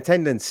going to be in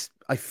attendance.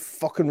 I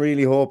fucking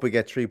really hope we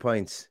get 3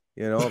 points.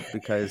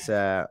 Because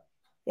I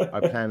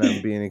plan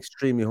on being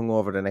extremely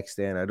hungover the next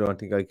day, and I don't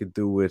think I could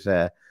do with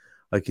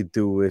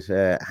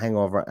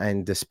hangover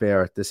and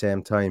despair at the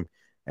same time.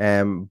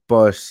 So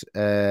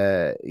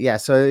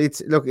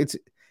it's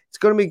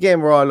going to be a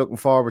game we're all looking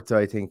forward to.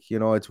 I think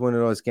it's one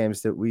of those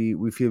games that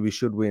we feel we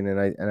should win,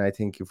 and I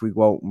think if we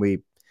go out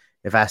and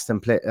if Aston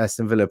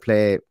Villa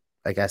play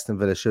like Aston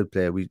Villa should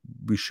play, we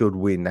should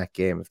win that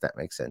game, if that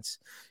makes sense.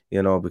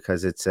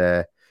 Because it's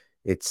one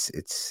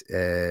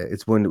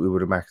that we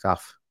would have marked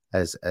off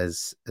as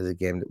a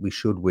game that we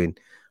should win.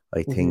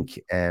 I think.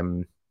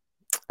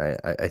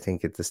 I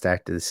think at the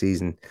start of the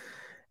season.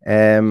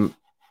 I'm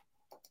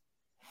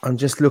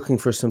just looking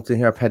for something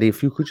here, Paddy.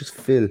 If you could just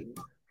fill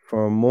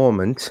for a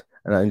moment,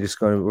 and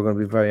we're going to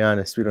be very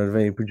honest. We don't have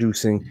any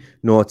producing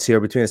notes here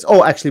between us.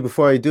 Oh, actually,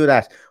 before I do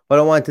that, what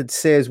I wanted to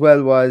say as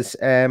well was,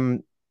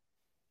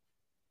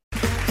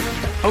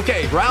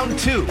 okay, round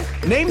 2.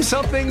 Name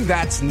something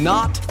that's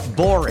not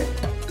boring.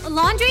 A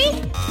laundry?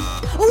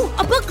 Ooh,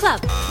 a book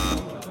club.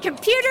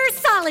 Computer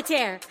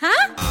solitaire,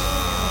 huh?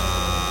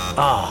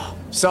 Ah,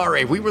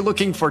 sorry, we were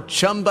looking for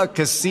Chumba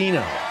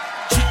Casino.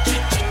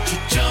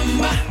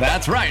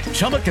 That's right,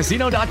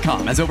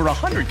 ChumbaCasino.com has over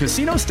 100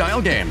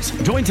 casino-style games.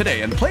 Join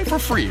today and play for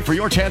free for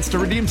your chance to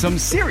redeem some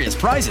serious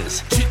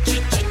prizes.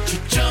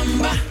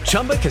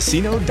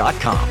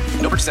 ChumbaCasino.com.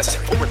 No purchase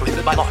necessary. Void where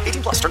prohibited by law.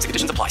 18+. Terms and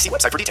conditions apply. See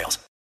website for details.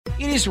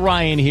 It is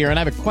Ryan here, and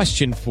I have a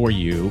question for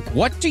you.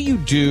 What do you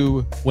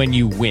do when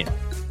you win?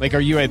 Like, are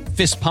you a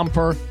fist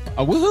pumper,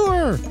 a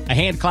woohooer, a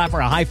hand clapper,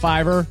 a high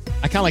fiver?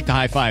 I kind of like the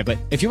high five, but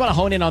if you want to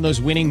hone in on those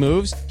winning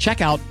moves,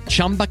 check out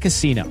Chumba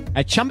Casino.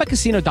 At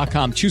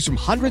ChumbaCasino.com, choose from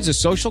hundreds of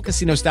social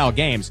casino-style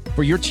games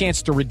for your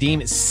chance to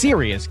redeem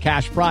serious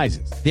cash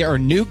prizes. There are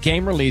new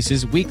game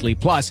releases weekly,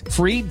 plus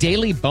free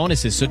daily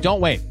bonuses, so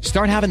don't wait.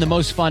 Start having the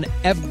most fun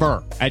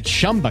ever at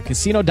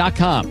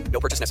ChumbaCasino.com.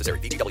 No purchase necessary.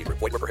 VGW.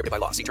 Void where prohibited by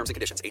law. See terms and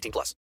conditions.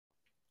 18+.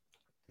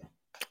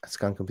 It's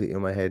gone completely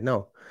in my head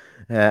now.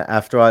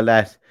 After all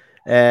that.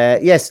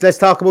 Yes, let's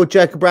talk about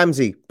Jacob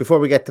Ramsey before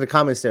we get to the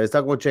comments there. Let's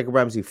talk about Jacob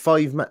Ramsey.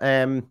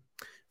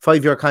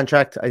 5-year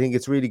contract. I think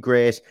it's really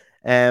great.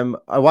 I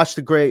watched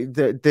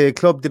the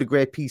club did a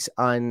great piece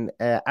on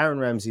Aaron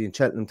Ramsey in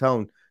Cheltenham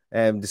Town,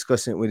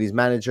 discussing it with his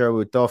manager,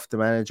 with Duff, the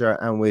manager,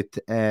 and with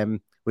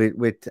Aaron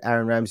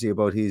Ramsey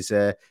about his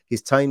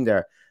time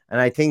there. And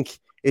I think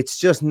it's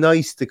just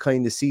nice to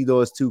kind of see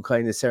those two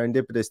kind of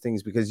serendipitous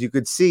things, because you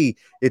could see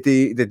that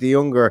the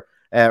younger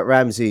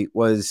Ramsey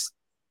was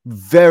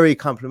very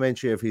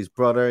complimentary of his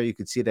brother. You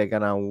could see they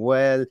got on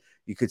well.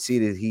 You could see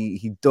that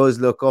he does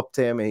look up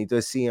to him, and he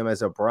does see him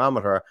as a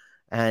barometer.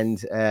 And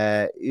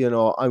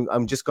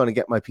I'm just going to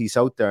get my piece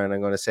out there, and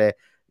I'm going to say,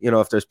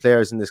 if there's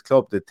players in this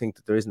club that think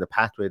that there isn't a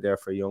pathway there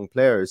for young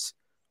players,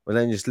 well,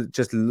 then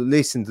just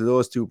listen to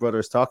those two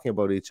brothers talking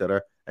about each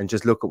other, and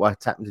just look at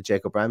what's happened to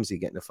Jacob Ramsey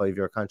getting a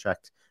 5-year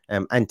contract.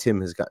 And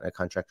Tim has gotten a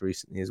contract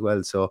recently as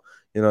well. So,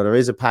 there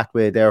is a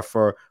pathway there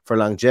for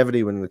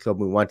longevity within the club.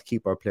 We want to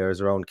keep our players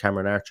around.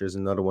 Cameron Archer is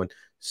another one.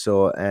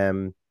 So,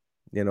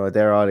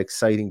 they're all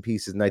exciting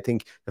pieces. And I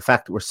think the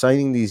fact that we're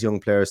signing these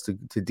young players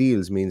to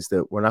deals means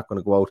that we're not going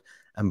to go out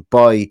and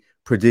buy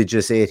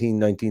prodigious 18,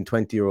 19,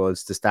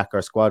 20-year-olds to stack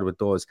our squad with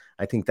those.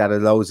 I think that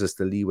allows us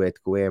the leeway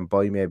to go away and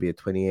buy maybe a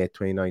 28,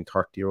 29,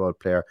 30-year-old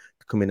player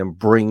to come in and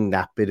bring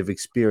that bit of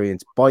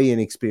experience, buy in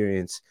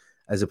experience,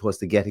 as opposed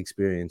to get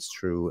experience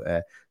through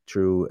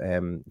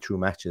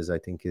matches, I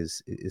think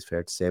is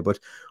fair to say. But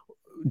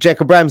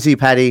Jacob Ramsey,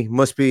 Paddy,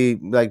 must be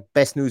like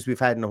best news we've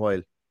had in a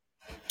while.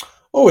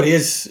 Oh, it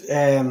is.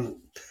 As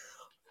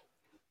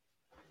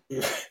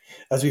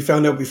we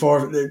found out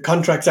before, the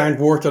contracts aren't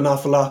worth an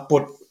awful lot,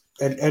 but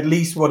at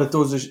least what it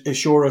does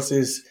assure us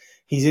is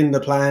he's in the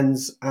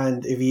plans,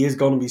 and if he is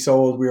going to be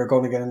sold, we are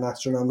going to get an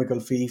astronomical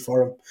fee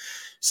for him.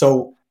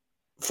 So,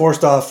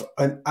 first off,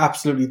 I'm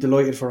absolutely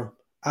delighted for him.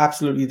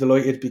 Absolutely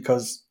delighted,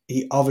 because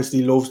he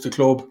obviously loves the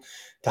club.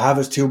 To have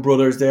his two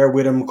brothers there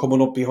with him,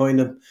 coming up behind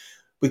him,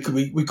 we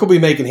could be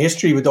making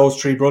history with those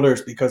three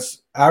brothers,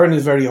 because Aaron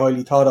is very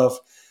highly thought of,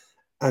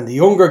 and the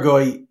younger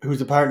guy,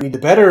 who's apparently the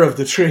better of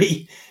the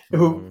three,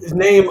 his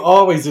name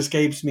always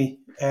escapes me.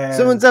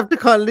 Someone's have to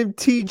call him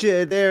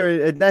TJ there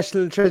at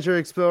National Treasure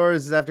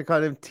Explorers. Have to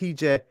call him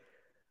TJ.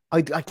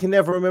 I can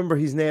never remember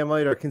his name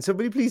either. Can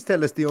somebody please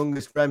tell us the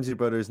youngest Ramsey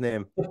brother's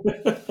name?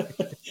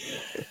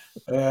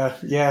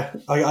 Yeah,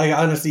 I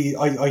honestly,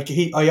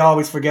 I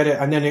always forget it,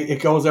 and then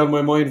it goes out of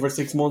my mind for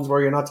 6 months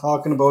where you're not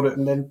talking about it,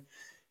 and then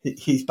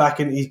he's back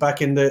in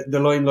the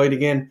limelight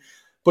again.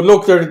 But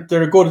look,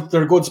 they're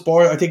a good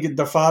sport. I think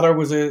their father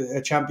was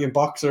a champion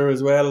boxer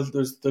as well.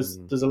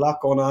 There's a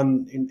lot going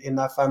on in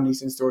that family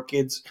since they were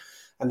kids,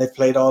 and they've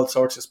played all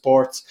sorts of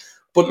sports.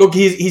 But look,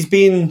 he's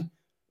been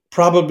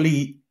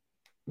probably,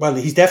 well,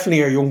 he's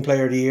definitely our young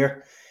player of the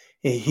year.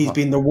 He's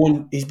been the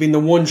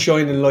one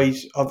shining light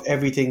of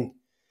everything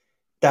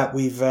that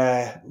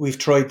we've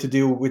tried to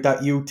do with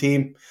that youth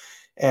team.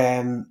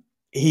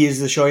 He is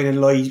the shining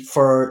light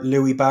for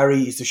Louis Barry.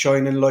 He's the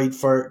shining light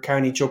for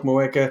Carney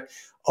Chukwuemeka.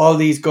 All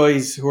these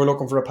guys who are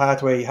looking for a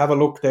pathway, have a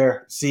look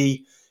there.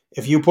 See,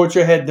 if you put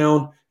your head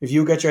down, if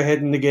you get your head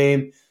in the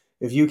game,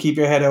 if you keep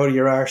your head out of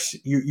your arse,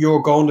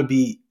 you're going to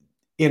be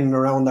in and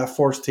around that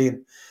first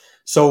team.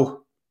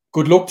 So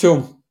good luck to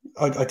him.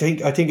 I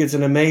think it's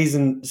an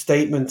amazing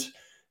statement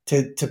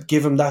to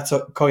give him that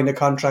kind of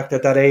contract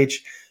at that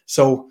age.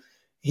 So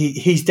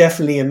he's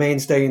definitely a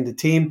mainstay in the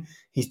team.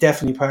 He's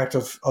definitely part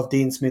of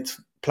Dean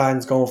Smith's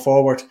plans going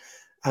forward.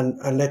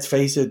 And let's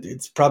face it,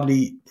 it's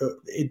probably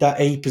that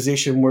 8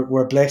 position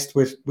we're blessed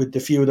with the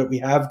few that we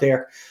have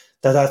there.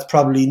 That's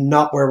probably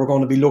not where we're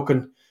going to be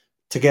looking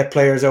to get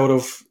players out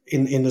of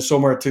in the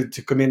summer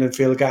to come in and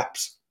fill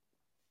gaps.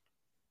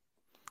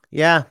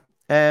 Yeah,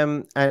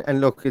 and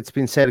look, it's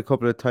been said a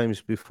couple of times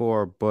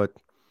before, but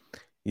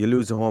you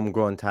lose a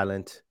homegrown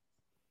talent,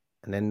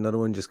 and then another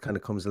one just kind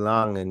of comes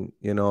along, and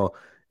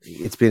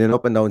it's been an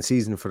up and down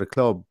season for the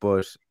club,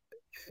 but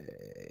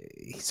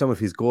some of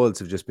his goals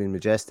have just been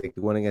majestic.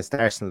 The one against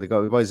Arsenal,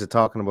 the guys are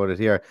talking about it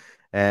here,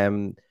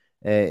 in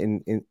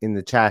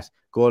the chat.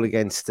 Goal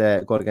against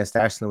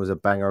Arsenal was a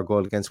banger.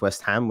 Goal against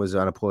West Ham was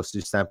on a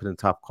postage stamp in the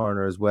top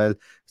corner as well.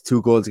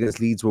 2 goals against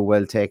Leeds were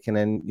well taken,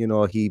 and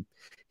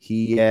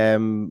he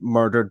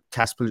murdered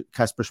Kasper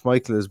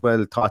Schmeichel as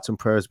well. Thoughts and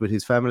prayers with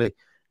his family.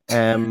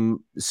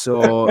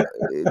 So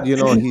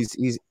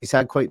he's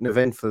had quite an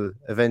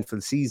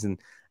eventful season,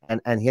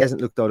 and he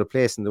hasn't looked out of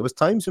place. And there was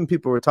times when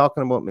people were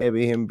talking about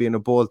maybe him being a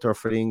bolter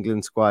for the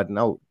England squad.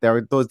 Now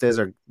those days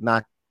are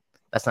not.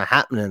 That's not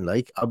happening,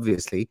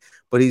 obviously.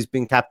 But he's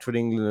been capped for the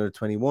England under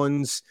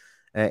 21s,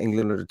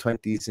 England under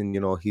 20s, and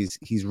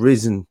he's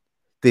risen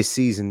this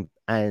season.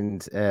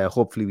 And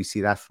hopefully we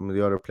see that from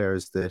the other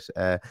players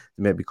that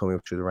may be coming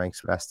up through the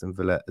ranks with Aston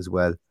Villa as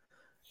well.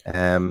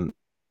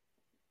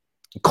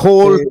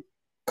 Cole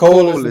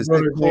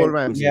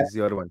Ramsey is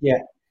the other one. Yeah.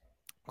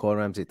 Cole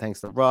Ramsey.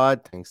 Thanks to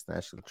Rod. Thanks to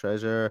National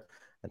Treasure.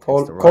 And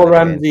Cole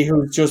Ramsey,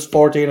 who's just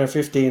 14 or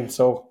 15.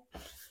 So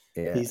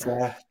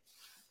yeah.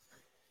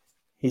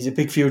 He's a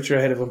big future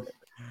ahead of him.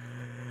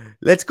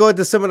 Let's go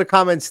into some of the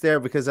comments there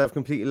because I've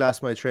completely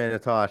lost my train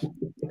of thought.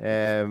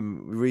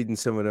 Reading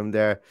some of them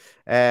there.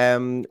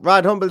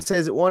 Rod Humble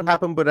says it won't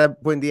happen,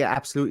 but Buendia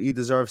absolutely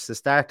deserves to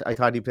start. I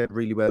thought he played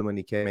really well when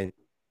he came in.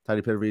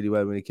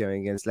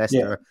 Against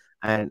Leicester.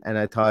 Yeah. And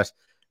I thought,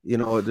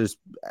 there's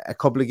a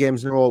couple of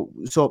games in a row.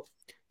 So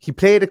he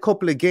played a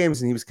couple of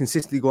games and he was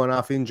consistently going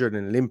off injured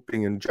and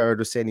limping. And Jared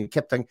was saying, he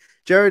kept on,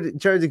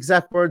 Jared's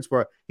exact words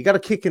were, he got a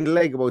kick in the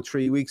leg about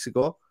 3 weeks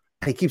ago.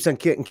 And he keeps on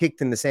getting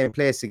kicked in the same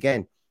place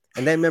again.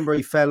 And then remember,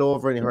 he fell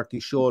over and he hurt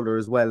his shoulder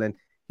as well. And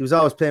he was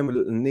always playing with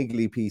little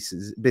niggly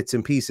bits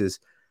and pieces.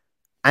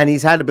 And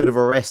he's had a bit of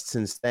a rest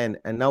since then.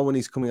 And now when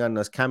he's coming on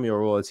those cameo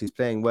roles, he's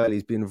playing well.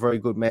 He's been a very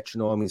good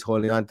metronome. He's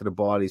holding on to the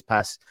ball. His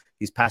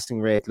passing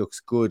rate looks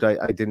good.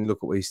 I didn't look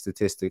at what his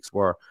statistics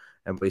were,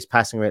 but his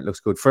passing rate looks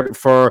good.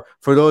 For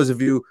those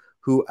of you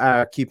who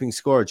are keeping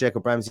score,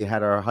 Jacob Ramsey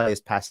had our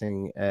highest pass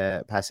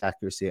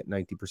accuracy at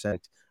 90%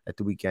 at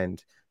the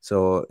weekend.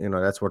 So,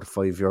 that's worth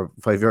a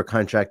 5-year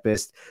contract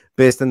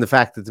based on the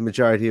fact that the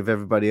majority of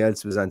everybody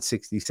else was on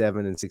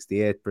 67 and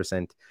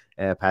 68%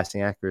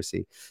 passing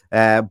accuracy.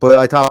 But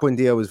I thought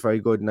Buendia was very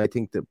good, and I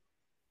think that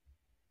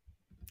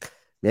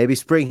maybe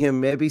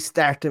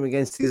start him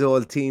against his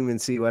old team and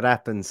see what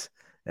happens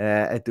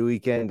at the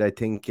weekend. I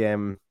think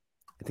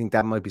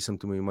that might be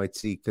something we might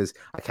see, because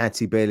I can't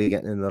see Bailey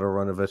getting another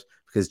run of it,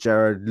 because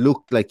Jared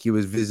looked like he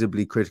was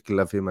visibly critical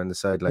of him on the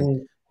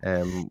sideline.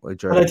 And I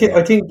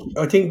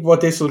think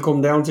what this will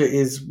come down to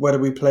is whether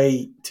we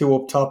play 2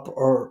 up top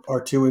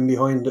or 2 in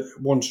behind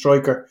one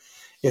striker.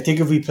 I think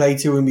if we play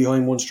 2 in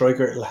behind one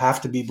striker, it'll have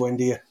to be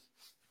Buendia.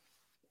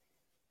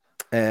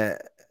 If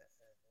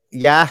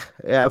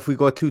we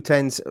go 2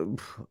 10s,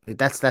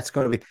 that's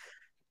going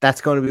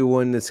to be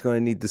one that's going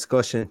to need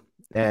discussion.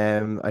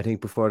 I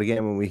think before the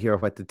game, when we hear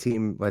what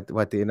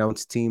the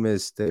announced team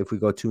is, that if we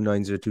go 2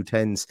 9s or 2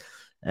 10s,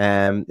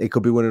 it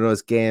could be one of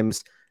those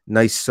games.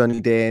 Nice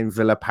sunny day in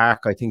Villa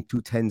Park. I think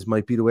 2 10s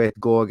might be the way to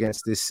go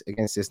against this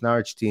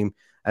Norwich team,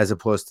 as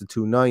opposed to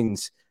 2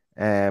 9s.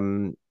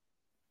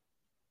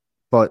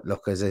 But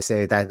look, as I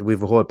say, that we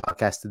have a whole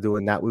podcast to do,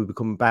 and that we'll be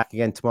coming back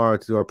again tomorrow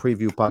to do our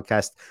preview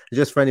podcast.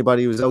 Just for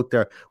anybody who's out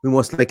there, we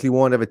most likely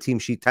won't have a team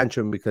sheet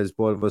tantrum, because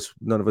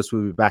none of us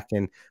will be back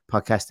in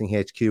podcasting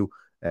HQ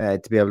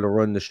to be able to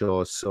run the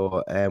show.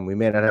 So we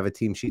may not have a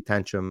team sheet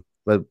tantrum.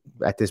 Well,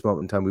 at this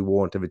moment in time, we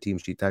won't have a team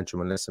sheet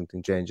tantrum unless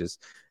something changes.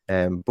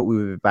 But we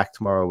will be back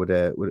tomorrow with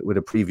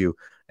a preview.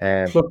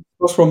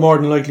 Plus, we're more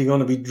than likely going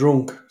to be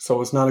drunk,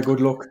 so it's not a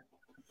good look.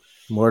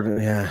 More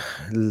than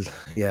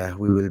yeah,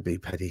 we will be,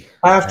 Paddy.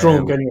 Half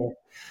drunk anyway.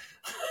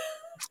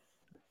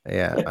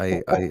 Yeah,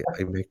 I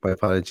make my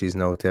apologies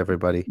now to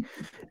everybody.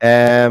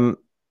 Yeah,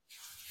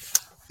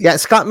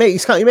 Scott,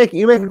 you make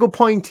a good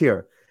point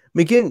here.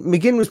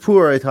 McGinn was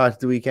poor, I thought,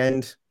 the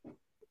weekend.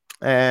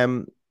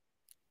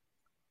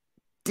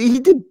 He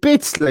did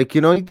bits, like,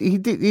 you know, he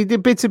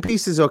did bits and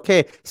pieces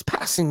okay. His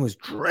passing was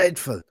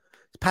dreadful.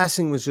 His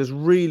passing was just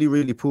really,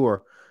 really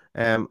poor.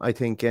 I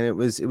think, and it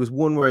was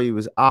one where he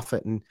was off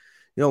it. And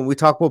you know, we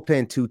talk about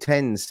playing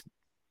 2-10s.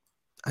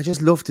 I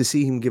just love to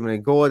see him giving a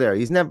go there.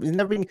 He's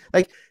never been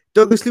like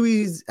Douglas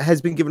Luiz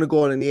has been given a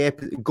goal in the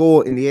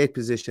 8th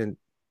position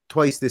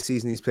twice this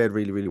season. He's played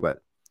really, really well.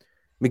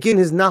 McGinn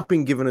has not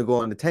been given a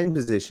goal in the 10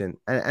 position,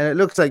 and it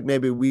looks like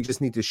maybe we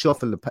just need to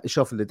shuffle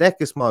the deck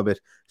a small bit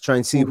to try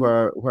and see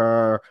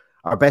where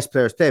our best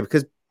players play,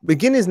 because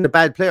McGinn isn't a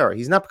bad player.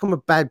 He's not become a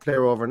bad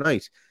player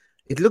overnight.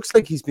 It looks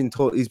like he's been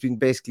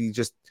basically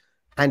just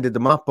handed the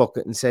mop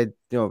bucket and said,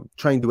 you know,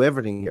 try and do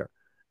everything here.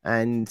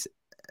 And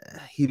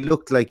he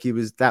looked like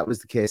that was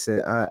the case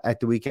at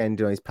the weekend.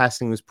 You know, his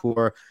passing was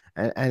poor,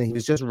 and he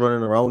was just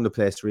running around the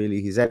place,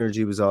 really. His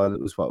energy was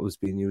what was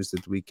being used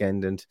at the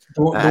weekend. And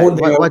what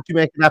do you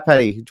make of that,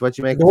 Paddy? What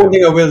do you make? The one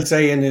thing I will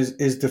say in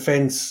his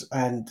defence,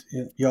 and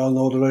you all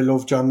know that I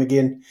love John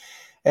McGinn.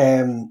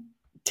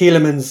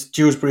 Tielemans,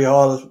 Dewsbury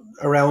Hall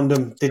around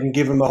him didn't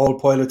give him a whole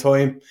pile of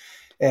time.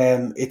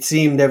 It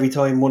seemed every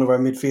time one of our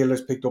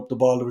midfielders picked up the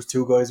ball, there was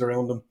 2 guys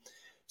around him.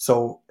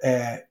 So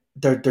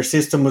their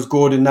system was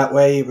good in that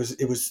way. It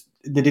was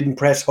they didn't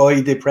press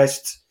high. They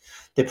pressed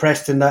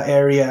in that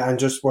area and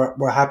just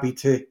were happy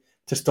to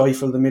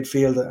stifle the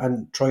midfield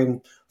and try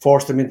and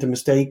force them into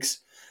mistakes.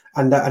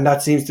 And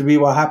that seems to be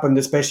what happened,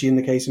 especially in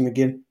the case of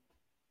McGinn.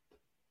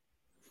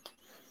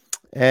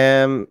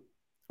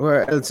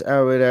 Where else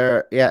are we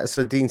there? Yeah,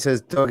 so Dean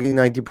says, Dougie,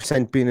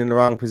 90% being in the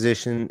wrong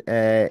position.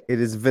 It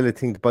is Villa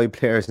thing to buy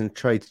players and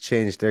try to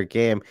change their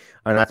game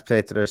or not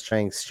play to their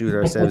strengths, shoot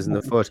ourselves in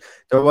the foot.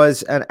 There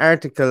was an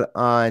article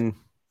on,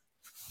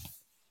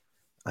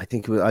 I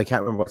think I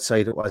can't remember what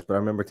site it was, but I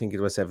remember thinking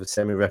it was a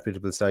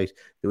semi-reputable site.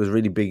 It was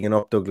really bigging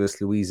up Douglas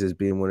Luiz as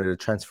being one of the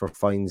transfer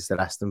fines that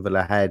Aston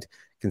Villa had,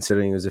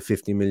 considering it was a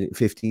 15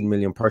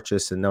 million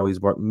purchase, and now he's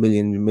worth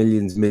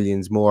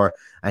millions more,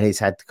 and he's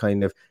had to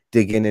kind of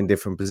dig in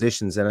different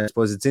positions. And I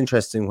suppose it's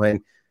interesting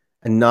when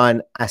a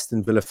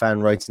non-Aston Villa fan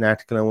writes an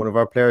article on one of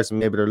our players, and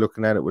maybe they're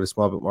looking at it with a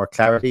small bit more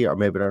clarity, or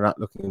maybe they're not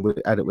looking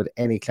at it with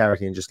any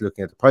clarity and just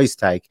looking at the price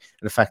tag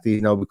and the fact that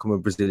he's now become a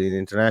Brazilian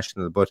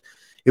international. But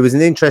it was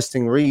an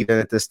interesting read, and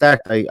at the start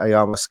I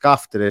almost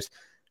scoffed at it,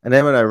 and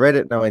then when I read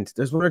it now,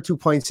 there's 1 or 2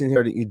 points in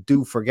here that you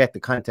do forget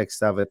the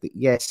context of it. That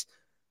yes,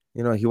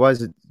 you know, he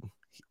was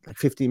like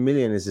 15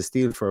 million is a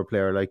steal for a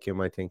player like him,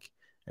 I think.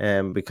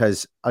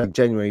 Because I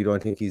genuinely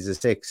don't think he's a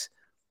 6,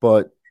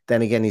 but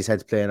then again, he's had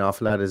to play an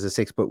awful lot as a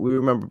 6. But we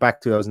remember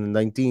back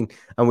 2019,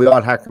 and we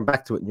all harken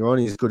back to it, and you're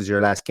only as good as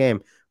your last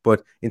game.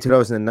 But in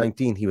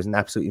 2019, he was an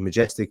absolutely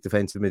majestic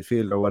defensive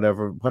midfielder,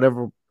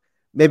 whatever.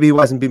 Maybe he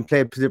wasn't being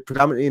played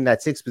predominantly in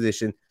that 6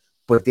 position,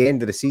 but at the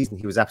end of the season,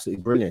 he was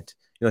absolutely brilliant.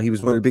 You know, he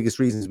was one of the biggest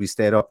reasons we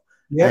stayed up,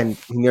 and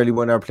he nearly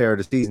won our player of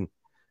the season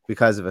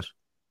because of it.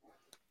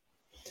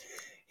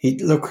 I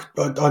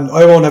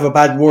won't have a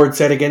bad word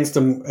said against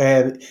him.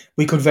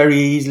 We could very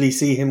easily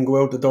see him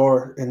go out the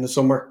door in the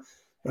summer,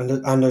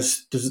 and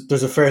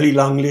there's a fairly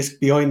long list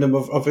behind him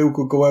of who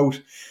could go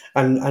out,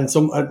 and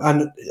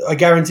I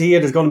guarantee you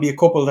there's going to be a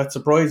couple that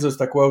surprise us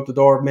that go out the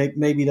door,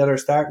 maybe that are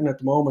starting at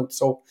the moment.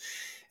 So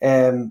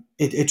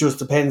it just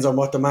depends on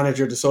what the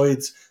manager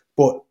decides.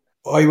 But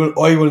I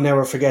will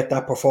never forget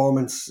that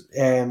performance.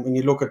 When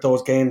you look at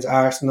those games,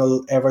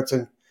 Arsenal,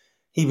 Everton,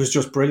 he was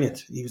just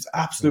brilliant. He was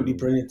absolutely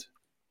brilliant.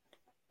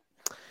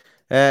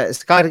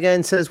 Scott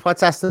again says,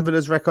 what's Aston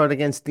Villa's record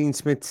against Dean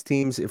Smith's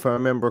teams? If I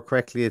remember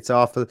correctly, it's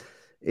awful.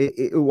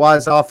 It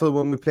was awful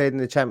when we played in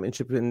the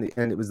Championship, and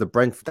it was the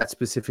Brentford,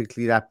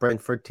 that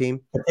Brentford team.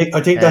 I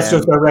think that's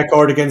just a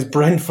record against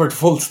Brentford,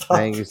 full stop.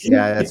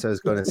 Yeah, that's what I was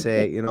going to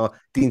say. You know,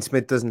 Dean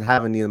Smith doesn't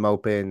have a Neil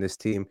Maupay in this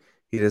team.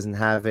 He doesn't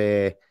have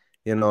the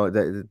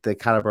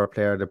caliber of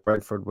player that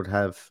Brentford would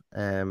have.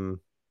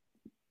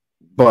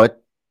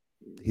 But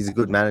he's a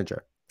good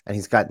manager, and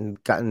he's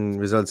gotten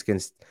results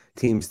against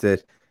teams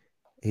that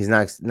he's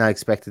not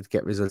expected to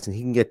get results, and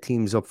he can get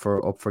teams up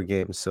for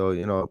games. So,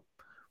 you know,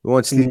 we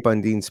won't sleep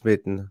on Dean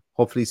Smith, and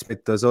hopefully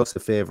Smith does us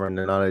a favour in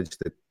the knowledge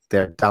that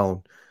they're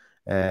down.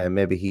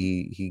 Maybe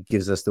he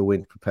gives us the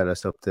win to propel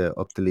us up the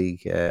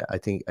league. I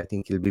think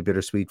it'll be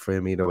bittersweet for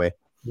him either way.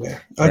 Yeah,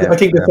 I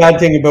think the bad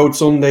thing about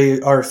Sunday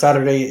or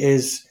Saturday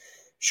is,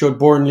 should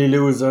Burnley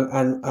lose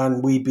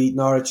and we beat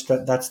Norwich,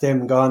 that's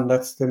them gone.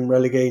 That's them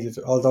relegated.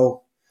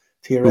 Although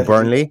theoretically,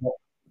 Burnley?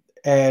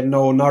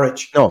 No,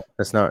 Norwich. No,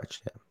 that's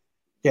Norwich.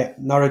 Yeah,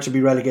 Norwich will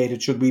be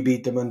relegated should we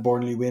beat them and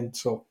Burnley win.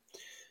 So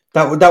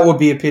That would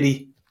be a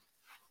pity.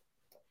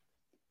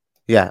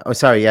 Yeah. Oh,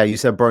 sorry. Yeah, you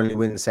said Burnley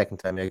win the second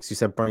time. Yeah, 'cause you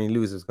said Burnley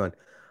lose. I was going,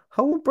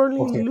 how are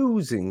Burnley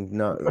losing?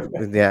 No.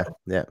 Yeah.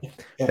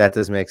 That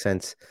does make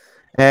sense.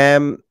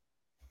 Where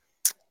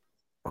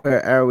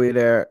are we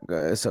there?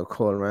 So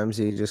Cole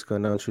Ramsey, just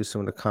going down through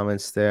some of the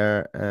comments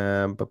there.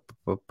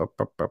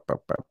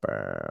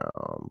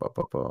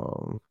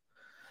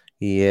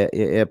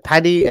 Yeah.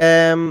 Paddy.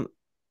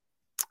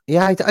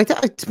 Yeah. I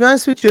to be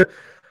honest with you,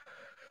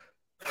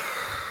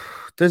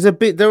 there's a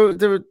bit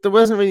there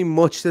wasn't really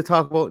much to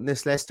talk about in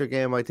this Leicester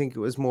game. I think it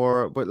was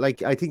more, but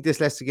like I think this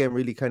Leicester game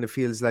really kind of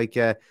feels like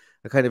a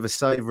kind of a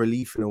sigh of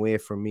relief in a way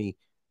for me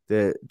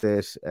that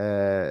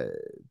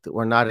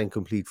we're not in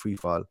complete free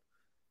fall,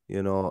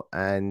 you know,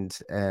 and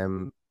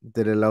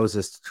that allows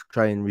us to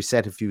try and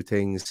reset a few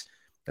things.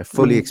 I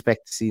fully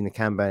expect to see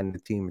Nakamba in the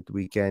team at the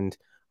weekend.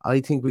 I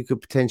think we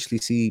could potentially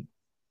see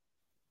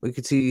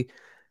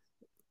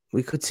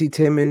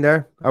Tim in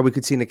there, or we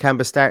could see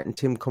Nakamba start and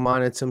Tim come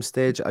on at some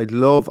stage. I would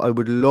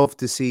love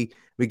to see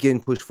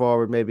McGinn push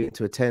forward maybe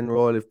into a 10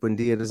 role. If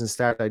Buendia doesn't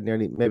start,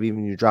 maybe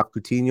even you drop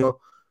Coutinho.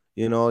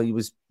 You know, he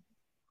was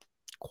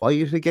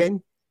quiet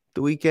again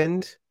the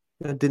weekend.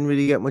 You know, didn't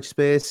really get much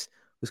space.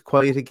 Was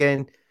quiet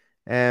again.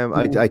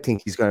 I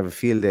think he's going to have a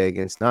field day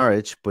against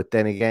Norwich, but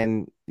then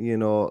again, you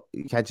know,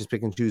 you can't just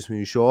pick and choose when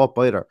you show up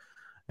either.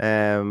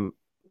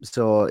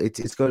 So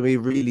it's going to be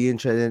really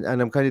interesting,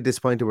 and I'm kind of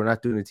disappointed we're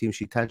not doing a team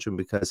sheet tantrum,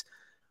 because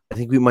I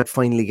think we might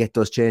finally get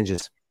those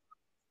changes.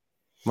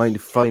 We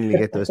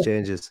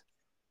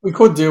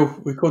could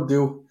do.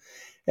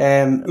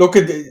 Look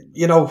at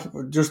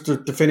just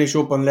to finish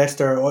up on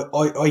Leicester.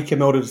 I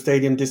came out of the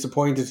stadium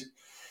disappointed,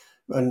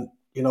 and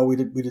you know we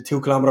did a 2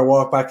 kilometer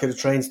walk back to the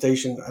train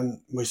station, and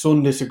my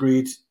son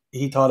disagreed.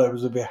 He thought it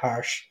was a bit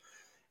harsh.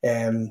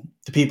 The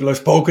people I've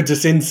spoken to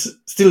since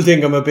still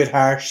think I'm a bit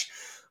harsh.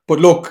 But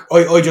look,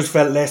 I just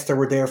felt Leicester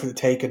were there for the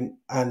taking,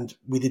 and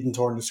we didn't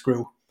turn the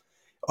screw.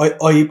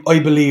 I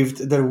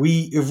believed that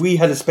if we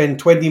had to spend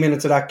 20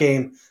 minutes of that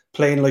game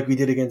playing like we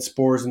did against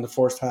Spurs in the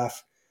first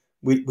half,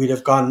 we'd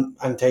have gone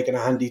and taken a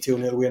handy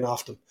 2-0 win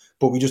off them.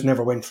 But we just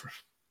never went for it.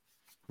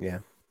 Yeah,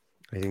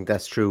 I think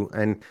that's true.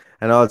 And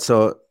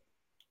also,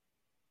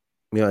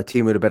 you know, a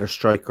team with a better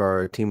striker,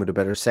 or a team with a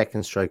better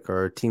second striker,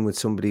 or a team with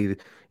somebody,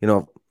 you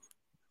know,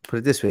 put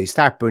it this way, you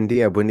start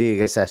Buendia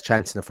gets that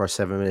chance in the first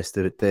 7 minutes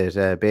that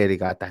Bailey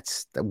got,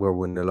 we're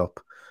 1-0 up.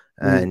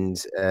 And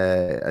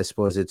I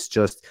suppose it's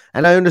just,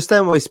 and I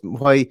understand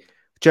why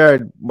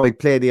Gerrard might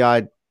play the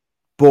odd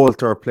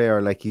bolter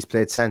player, like he's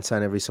played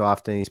Sanson every so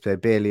often, he's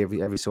played Bailey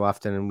every so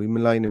often, and we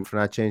malign him for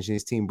not changing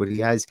his team, but he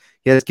has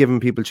given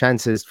people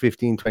chances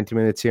 15-20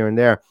 minutes here and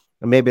there,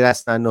 and maybe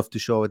that's not enough to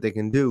show what they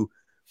can do,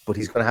 but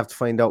he's going to have to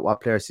find out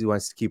what players he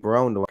wants to keep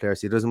around and what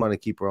players he doesn't want to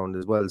keep around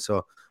as well.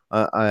 So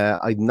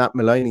I'm not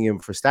maligning him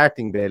for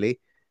starting Bailey,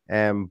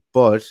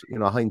 but you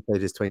know,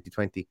 hindsight is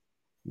 2020.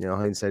 You know,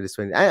 hindsight is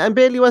 20, and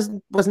Bailey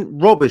wasn't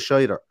rubbish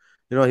either.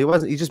 You know, he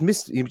wasn't. He just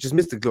missed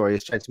a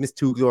glorious chance. Missed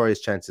 2 glorious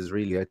chances,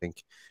 really. I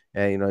think,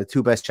 you know, the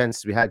 2 best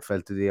chances we had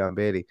fell to Leon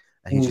Bailey,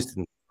 and he just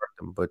didn't work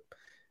them. But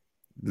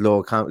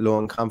low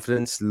on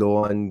confidence,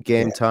 low on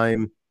game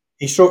time.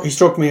 He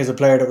struck me as a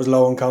player that was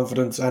low on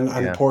confidence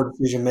and poor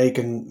decision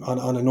making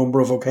on a number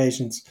of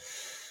occasions.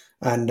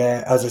 And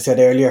as I said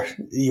earlier,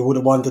 you would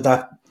have wanted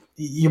that.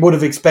 You would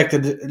have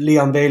expected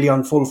Leon Bailey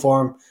on full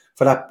form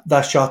for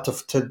that shot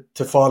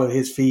to fall at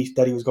his feet,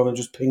 that he was going to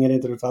just ping it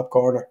into the top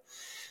corner.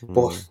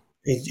 But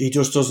he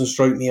just doesn't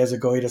strike me as a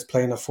guy that's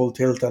playing at full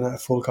tilt and at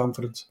full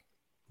confidence.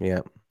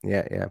 Yeah.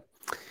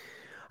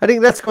 I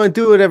think that's going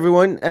to do it,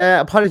 everyone.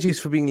 Apologies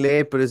for being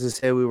late, but as I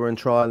say, we were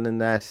enthralled in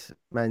that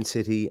Man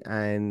City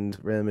and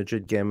Real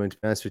Madrid game. And to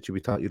be honest with you, we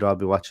thought you'd all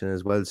be watching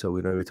as well, so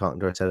we're going to be talking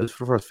to ourselves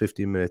for the first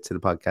 15 minutes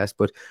of the podcast.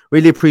 But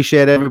really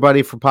appreciate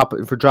everybody for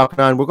dropping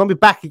on. We're going to be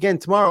back again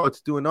tomorrow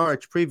to do a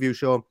Norwich preview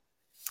show.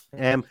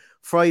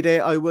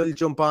 Friday, I will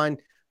jump on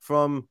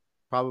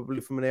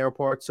probably from an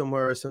airport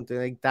somewhere or something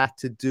like that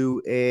to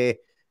do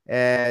to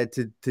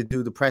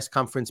do the press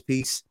conference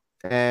piece.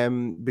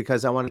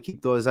 Because I want to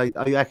keep those. I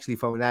actually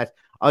found that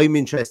I'm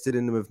interested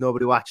in them. If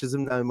nobody watches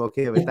them, I'm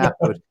okay with that.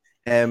 But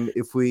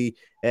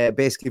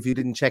if you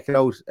didn't check it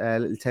out, a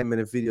little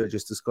 10-minute video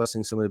just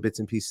discussing some of the bits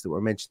and pieces that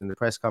were mentioned in the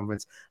press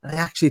conference. And I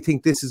actually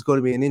think this is going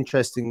to be an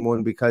interesting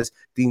one, because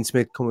Dean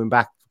Smith coming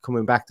back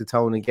to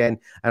town again,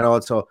 and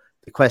also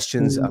the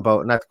questions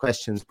about, not the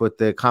questions, but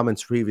the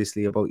comments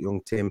previously about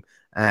young Tim,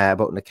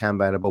 about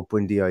Nakamba and about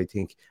Buendia, I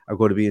think are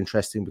going to be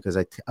interesting, because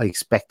I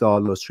expect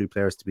all those 3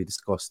 players to be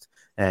discussed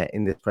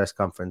in this press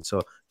conference.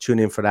 So tune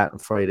in for that on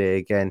Friday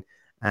again.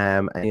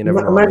 And you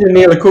never know. Imagine,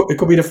 Neil, it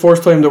could be the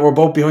first time that we're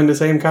both behind the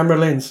same camera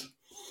lens.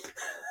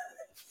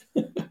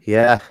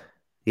 Yeah,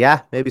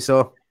 maybe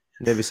so.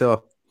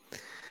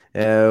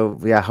 How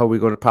are we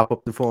going to prop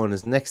up the phone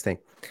is the next thing.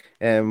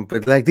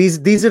 But like these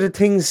are the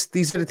things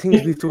we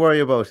have to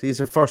worry about.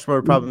 These are first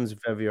world problems if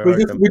ever you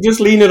heard them. We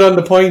just lean it on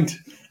the point.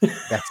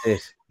 That's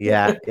it.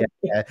 Yeah.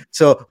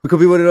 So we could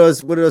be one of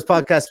those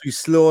podcasts we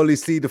slowly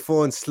see the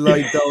phone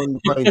slide down the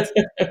point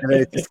and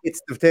it just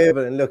hits the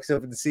table and looks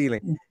up at the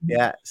ceiling.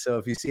 Yeah. So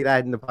if you see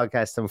that in the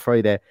podcast on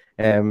Friday,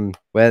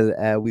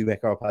 we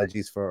make our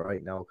apologies for it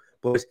right now.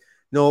 But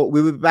no,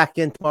 we will be back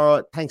again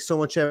tomorrow. Thanks so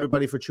much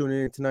everybody for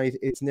tuning in tonight.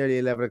 It's nearly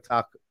 11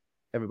 o'clock.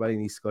 Everybody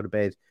needs to go to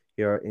bed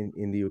here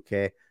in the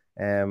UK.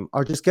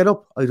 Or just get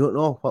up. I don't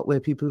know what way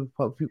people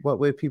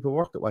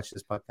work that watch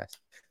this podcast.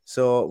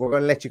 So we're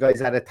going to let you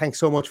guys at it. Thanks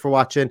so much for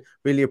watching.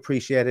 Really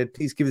appreciate it.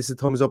 Please give us a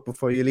thumbs up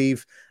before you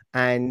leave.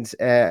 And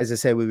as I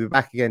said, we'll be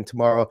back again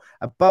tomorrow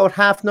about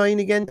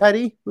 9:30 again,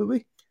 Paddy. Will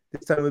we?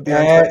 This time we'll be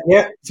on.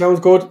 Yeah, sounds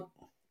good.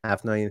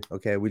 9:30.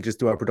 Okay, we'll just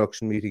do our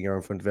production meeting here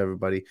in front of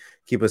everybody.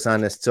 Keep us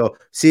honest. So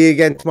see you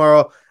again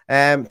tomorrow.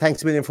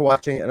 Thanks a million for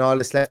watching. And all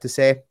that's left to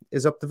say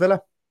is up the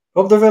Villa.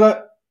 Up the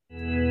Villa.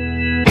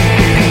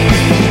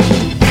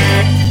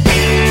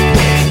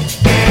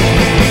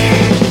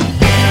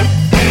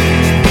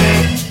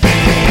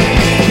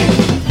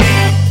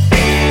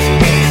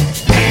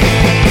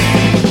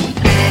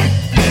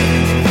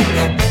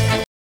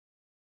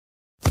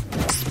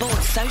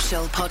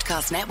 Social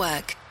Podcast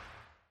Network.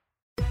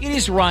 It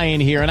is Ryan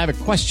here, and I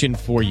have a question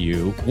for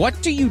you.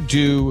 What do you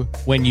do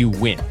when you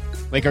win?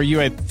 Like, are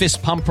you a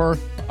fist pumper,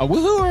 a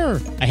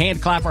woohooer, a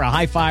hand clapper, a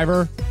high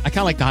fiver? I kind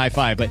of like the high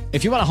five, but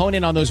if you want to hone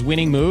in on those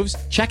winning moves,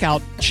 check out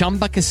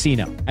Chumba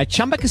Casino. At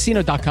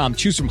ChumbaCasino.com,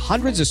 choose from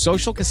hundreds of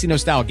social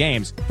casino-style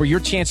games for your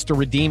chance to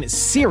redeem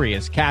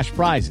serious cash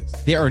prizes.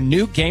 There are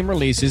new game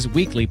releases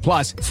weekly,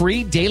 plus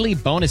free daily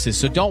bonuses,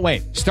 so don't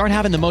wait. Start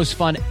having the most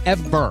fun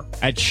ever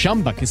at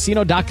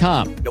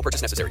ChumbaCasino.com. No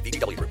purchase necessary.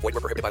 VGW. Void where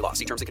prohibited by law.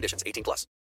 See terms and conditions. 18+.